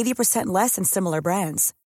 50 to 80% less than similar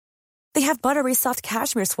brands. They have buttery soft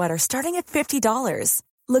cashmere sweaters starting at $50,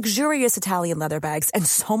 luxurious Italian leather bags, and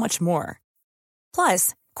so much more.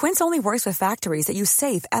 Plus, Quince only works with factories that use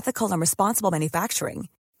safe, ethical, and responsible manufacturing.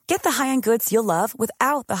 Get the high-end goods you'll love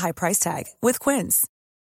without the high price tag with Quince.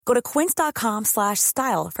 Go to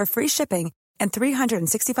quince.com/style for free shipping and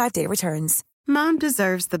 365-day returns. Mom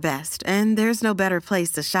deserves the best, and there's no better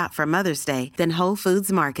place to shop for Mother's Day than Whole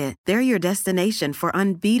Foods Market. They're your destination for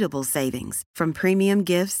unbeatable savings, from premium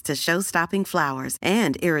gifts to show-stopping flowers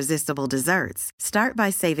and irresistible desserts. Start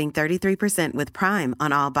by saving 33% with Prime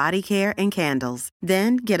on all body care and candles.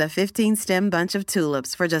 Then get a 15-stem bunch of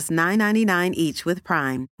tulips for just $9.99 each with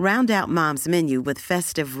Prime. Round out Mom's menu with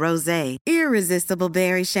festive rosé, irresistible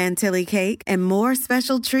berry chantilly cake, and more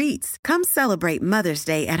special treats. Come celebrate Mother's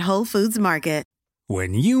Day at Whole Foods Market.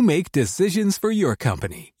 When you make decisions for your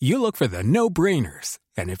company, you look for the no-brainers.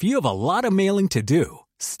 And if you have a lot of mailing to do,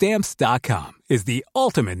 Stamps.com is the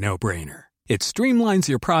ultimate no-brainer. It streamlines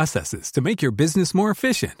your processes to make your business more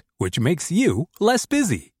efficient, which makes you less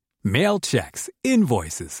busy. Mail checks,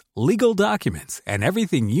 invoices, legal documents, and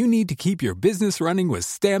everything you need to keep your business running with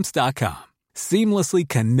Stamps.com. Seamlessly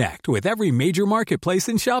connect with every major marketplace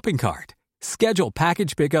and shopping cart. Schedule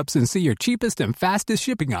package pickups and see your cheapest and fastest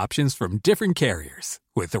shipping options from different carriers,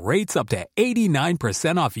 with rates up to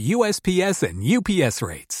 89% off USPS and UPS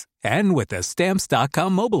rates. And with the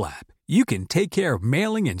Stamps.com mobile app, you can take care of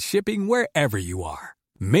mailing and shipping wherever you are.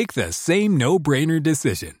 Make the same no-brainer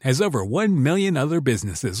decision as over 1 million other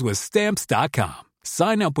businesses with Stamps.com.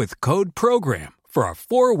 Sign up with code PROGRAM for a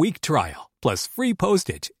 4-week trial, plus free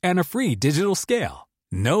postage and a free digital scale.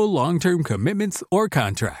 No long-term commitments or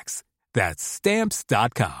contracts. That's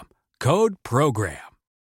Stamps.com. Code PROGRAM.